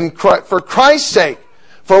for Christ's sake.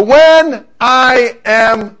 For when I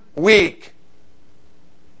am weak,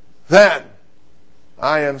 then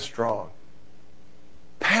I am strong."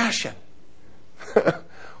 Passion.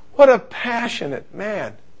 What a passionate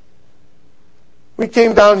man. We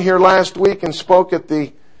came down here last week and spoke at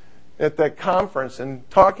that conference, and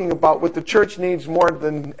talking about what the church needs more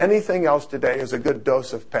than anything else today is a good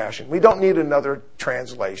dose of passion. We don't need another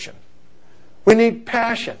translation. We need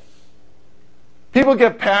passion. People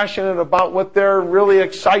get passionate about what really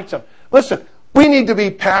excites them. Listen, we need to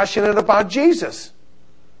be passionate about Jesus.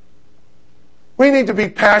 We need to be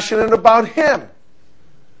passionate about Him.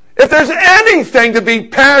 If there's anything to be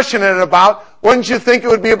passionate about, wouldn't you think it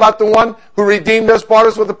would be about the one who redeemed us, bought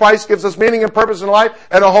us with a price, gives us meaning and purpose in life,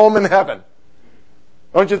 and a home in heaven?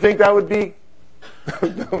 Don't you think that would be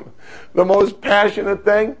the most passionate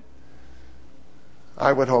thing?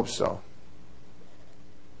 I would hope so.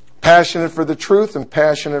 Passionate for the truth and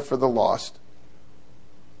passionate for the lost.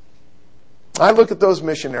 I look at those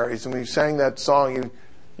missionaries, and we sang that song.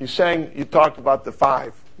 You talked about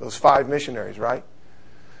those 5 missionaries, right?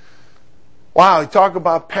 Wow, you talk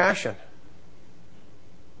about passion.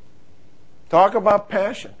 Talk about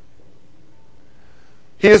passion.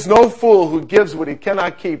 "He is no fool who gives what he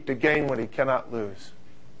cannot keep to gain what he cannot lose."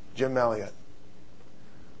 Jim Elliot.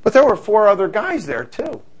 But there were 4 other guys there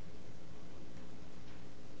too.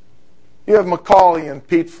 You have Macaulay and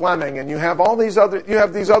Pete Fleming, and you have these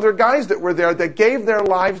other guys that were there that gave their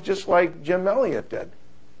lives just like Jim Elliot did.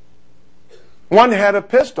 One had a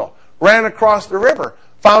pistol, ran across the river,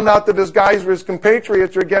 found out that his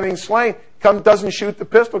compatriots were getting slain, doesn't shoot the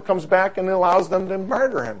pistol, comes back and allows them to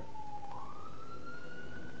murder him.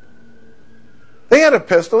 They had a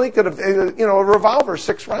pistol. He could have, a revolver,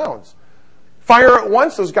 6 rounds. Fire at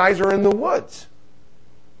once, those guys are in the woods.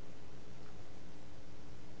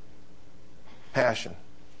 Passion.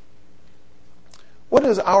 What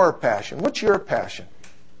is our passion? What's your passion?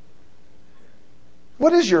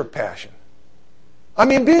 What is your passion? I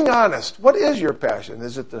mean, being honest, what is your passion?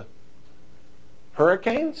 Is it the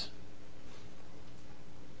Hurricanes?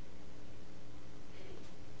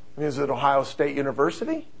 I mean, is it Ohio State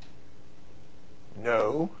University?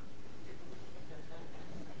 No.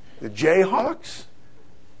 The Jayhawks?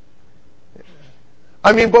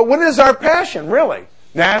 I mean, but what is our passion, really?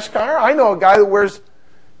 NASCAR? I know a guy that wears...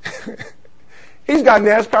 he's got a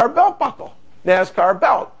NASCAR belt buckle, NASCAR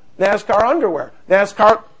belt, NASCAR underwear,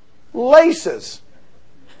 NASCAR... laces.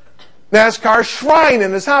 NASCAR shrine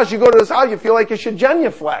in his house. You go to his house, you feel like you should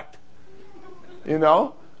genuflect. You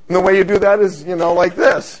know? And the way you do that is, like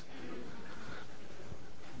this.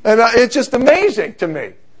 And it's just amazing to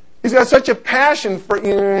me. He's got such a passion for,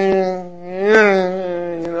 You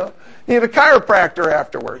need a chiropractor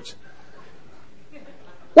afterwards.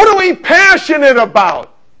 What are we passionate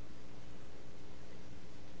about?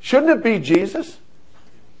 Shouldn't it be Jesus?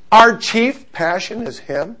 Our chief passion is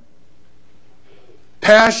Him.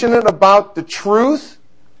 Passionate about the truth.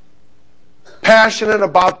 Passionate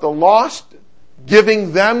about the lost.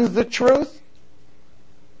 Giving them the truth.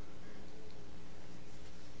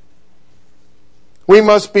 We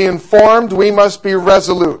must be informed. We must be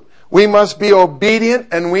resolute. We must be obedient,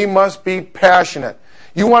 and we must be passionate.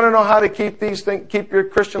 You want to know how to keep your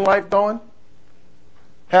Christian life going?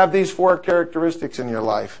 Have these 4 characteristics in your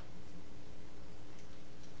life.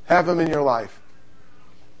 Have them in your life.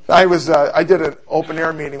 I did an open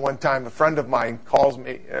air meeting one time. A friend of mine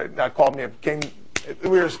we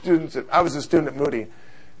were students. I was a student at Moody,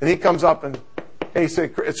 and he comes up and he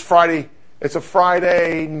said, "It's Friday. It's a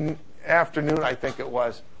Friday afternoon, I think it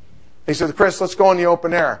was." He said, "Chris, let's go in the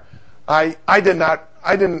open air." I didn't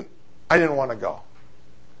want to go,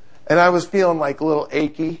 and I was feeling like a little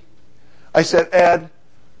achy. I said, "Ed,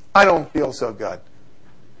 I don't feel so good."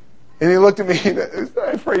 And he looked at me.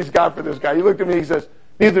 I praise God for this guy. He looked at me. He says,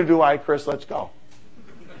 "Neither do I, Chris. Let's go."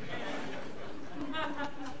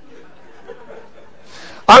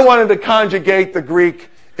 I wanted to conjugate the Greek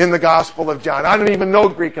in the Gospel of John. I didn't even know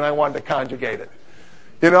Greek, and I wanted to conjugate it.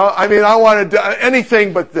 I wanted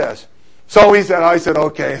anything but this. So I said,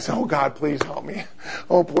 okay. I said, "Oh, God, please help me.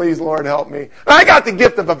 Oh, please, Lord, help me." And I got the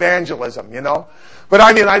gift of evangelism, But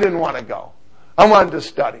I didn't want to go. I wanted to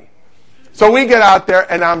study. So we get out there,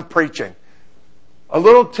 and I'm preaching. A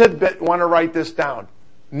little tidbit, want to write this down.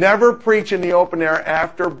 Never preach in the open air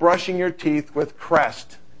after brushing your teeth with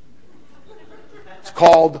Crest. It's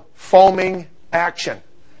called foaming action.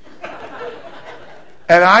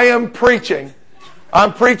 And I am preaching.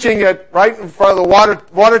 I'm preaching it right in front of the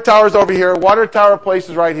water tower's over here. Water tower place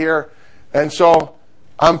is right here. And so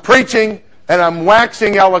I'm preaching and I'm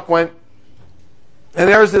waxing eloquent. And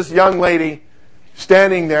there's this young lady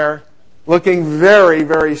standing there looking very,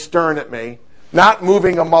 very stern at me, not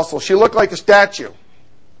moving a muscle. She looked like a statue.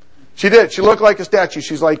 She did. She looked like a statue.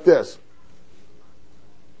 She's like this.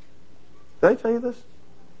 Did I tell you this?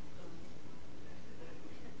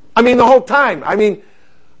 The whole time.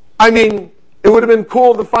 It would have been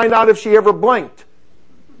cool to find out if she ever blinked.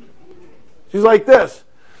 She's like this.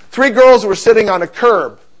 3 girls were sitting on a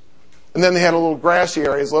curb. And then they had a little grassy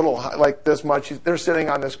area, like this much. They're sitting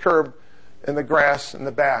on this curb in the grass in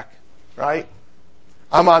the back. Right?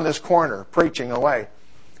 I'm on this corner preaching away.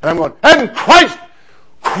 And I'm going, "And Christ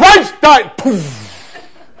died." Poof.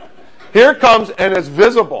 Here comes, and it's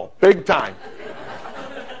visible, big time.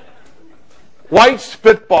 White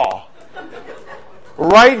spitball.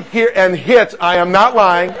 Right here, and hits, I am not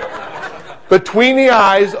lying, between the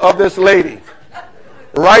eyes of this lady.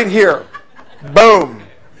 Right here. Boom.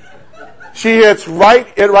 She hits right,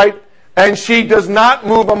 and she does not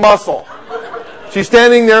move a muscle. She's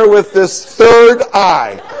standing there with this third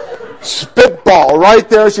eye. Spitball right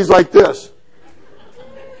there. She's like this.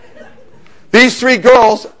 These 3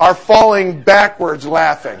 girls are falling backwards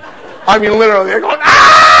laughing. Literally, they're going,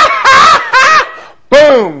 "Ah!"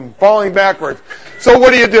 Boom! Falling backwards. So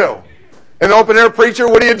what do? An open air preacher,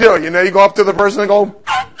 what do? You go up to the person and go,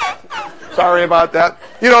 "Sorry about that."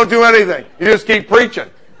 You don't do anything. You just keep preaching.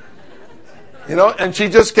 And she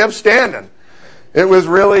just kept standing. It was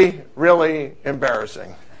really, really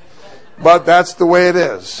embarrassing. But that's the way it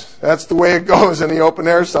is. That's the way it goes in the open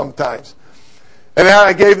air sometimes. And then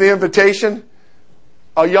I gave the invitation.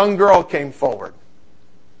 A young girl came forward.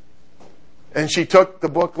 And she took the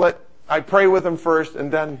booklet. I pray with them first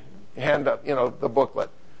and then hand up, the booklet.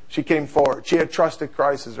 She came forward. She had trusted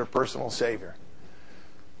Christ as her personal Savior.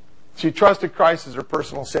 She trusted Christ as her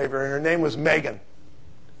personal Savior, and her name was Megan.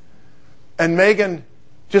 And Megan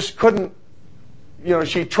just couldn't,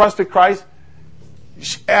 she trusted Christ.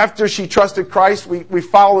 After she trusted Christ, we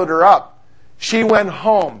followed her up. She went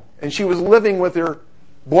home, and she was living with her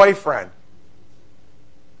boyfriend.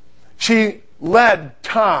 She led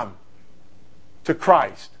Tom to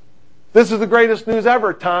Christ. This is the greatest news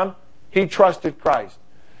ever, Tom. He trusted Christ.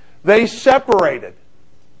 They separated.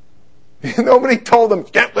 Nobody told them,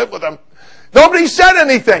 "You can't live with him." Nobody said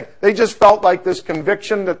anything. They just felt like this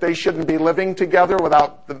conviction that they shouldn't be living together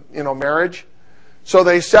without marriage. So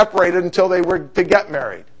they separated until they were to get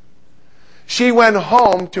married. She went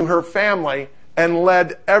home to her family and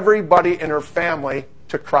led everybody in her family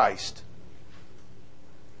to Christ.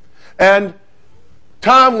 And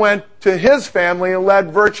Tom went to his family and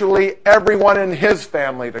led virtually everyone in his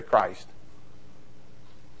family to Christ.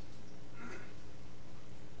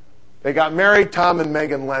 They got married, Tom and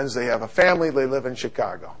Megan Lenz. They have a family. They live in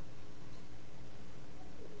Chicago.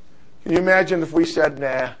 Can you imagine if we said,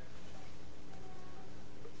 nah,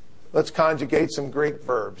 let's conjugate some Greek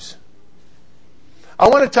verbs? I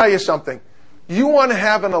want to tell you something. You want to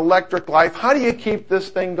have an electric life. How do you keep this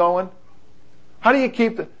thing going? How do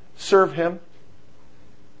you serve Him?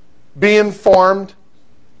 Be informed,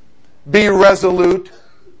 be resolute,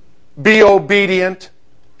 be obedient,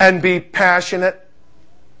 and be passionate.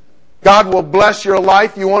 God will bless your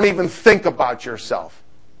life. You won't even think about yourself.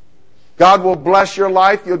 God will bless your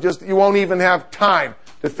life. You won't even have time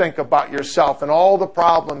to think about yourself and all the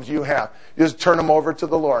problems you have. You just turn them over to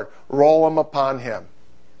the Lord. Roll them upon Him.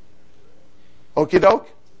 Okie doke?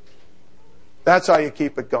 That's how you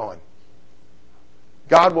keep it going.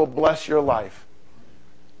 God will bless your life.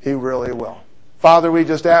 He really will. Father, we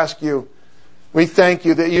just ask you, we thank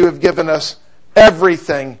you that you have given us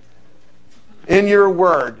everything in your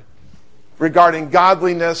word regarding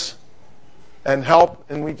godliness and help.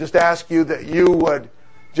 And we just ask you that you would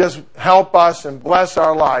just help us and bless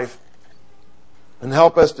our life and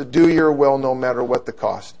help us to do your will no matter what the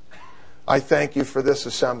cost. I thank you for this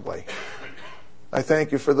assembly. I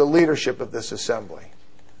thank you for the leadership of this assembly.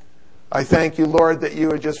 I thank you, Lord, that you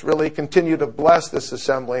would just really continue to bless this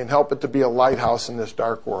assembly and help it to be a lighthouse in this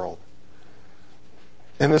dark world.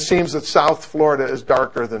 And it seems that South Florida is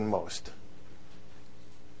darker than most.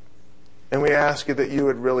 And we ask you that you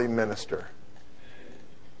would really minister.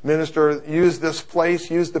 Minister, use this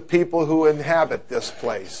place, use the people who inhabit this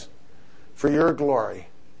place for your glory.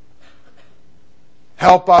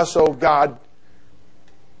 Help us, oh God,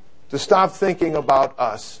 to stop thinking about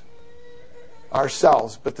us,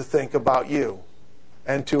 ourselves, but to think about you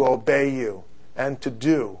and to obey you and to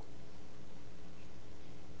do.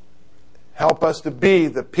 Help us to be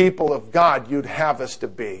the people of God you'd have us to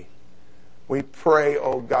be. We pray,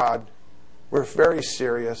 oh God, we're very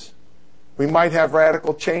serious. We might have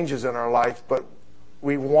radical changes in our life, but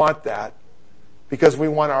we want that because we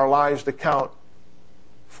want our lives to count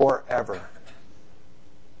forever.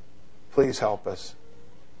 Please help us.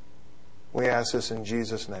 We ask this in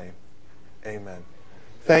Jesus' name. Amen.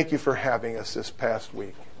 Thank you for having us this past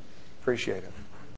week. Appreciate it.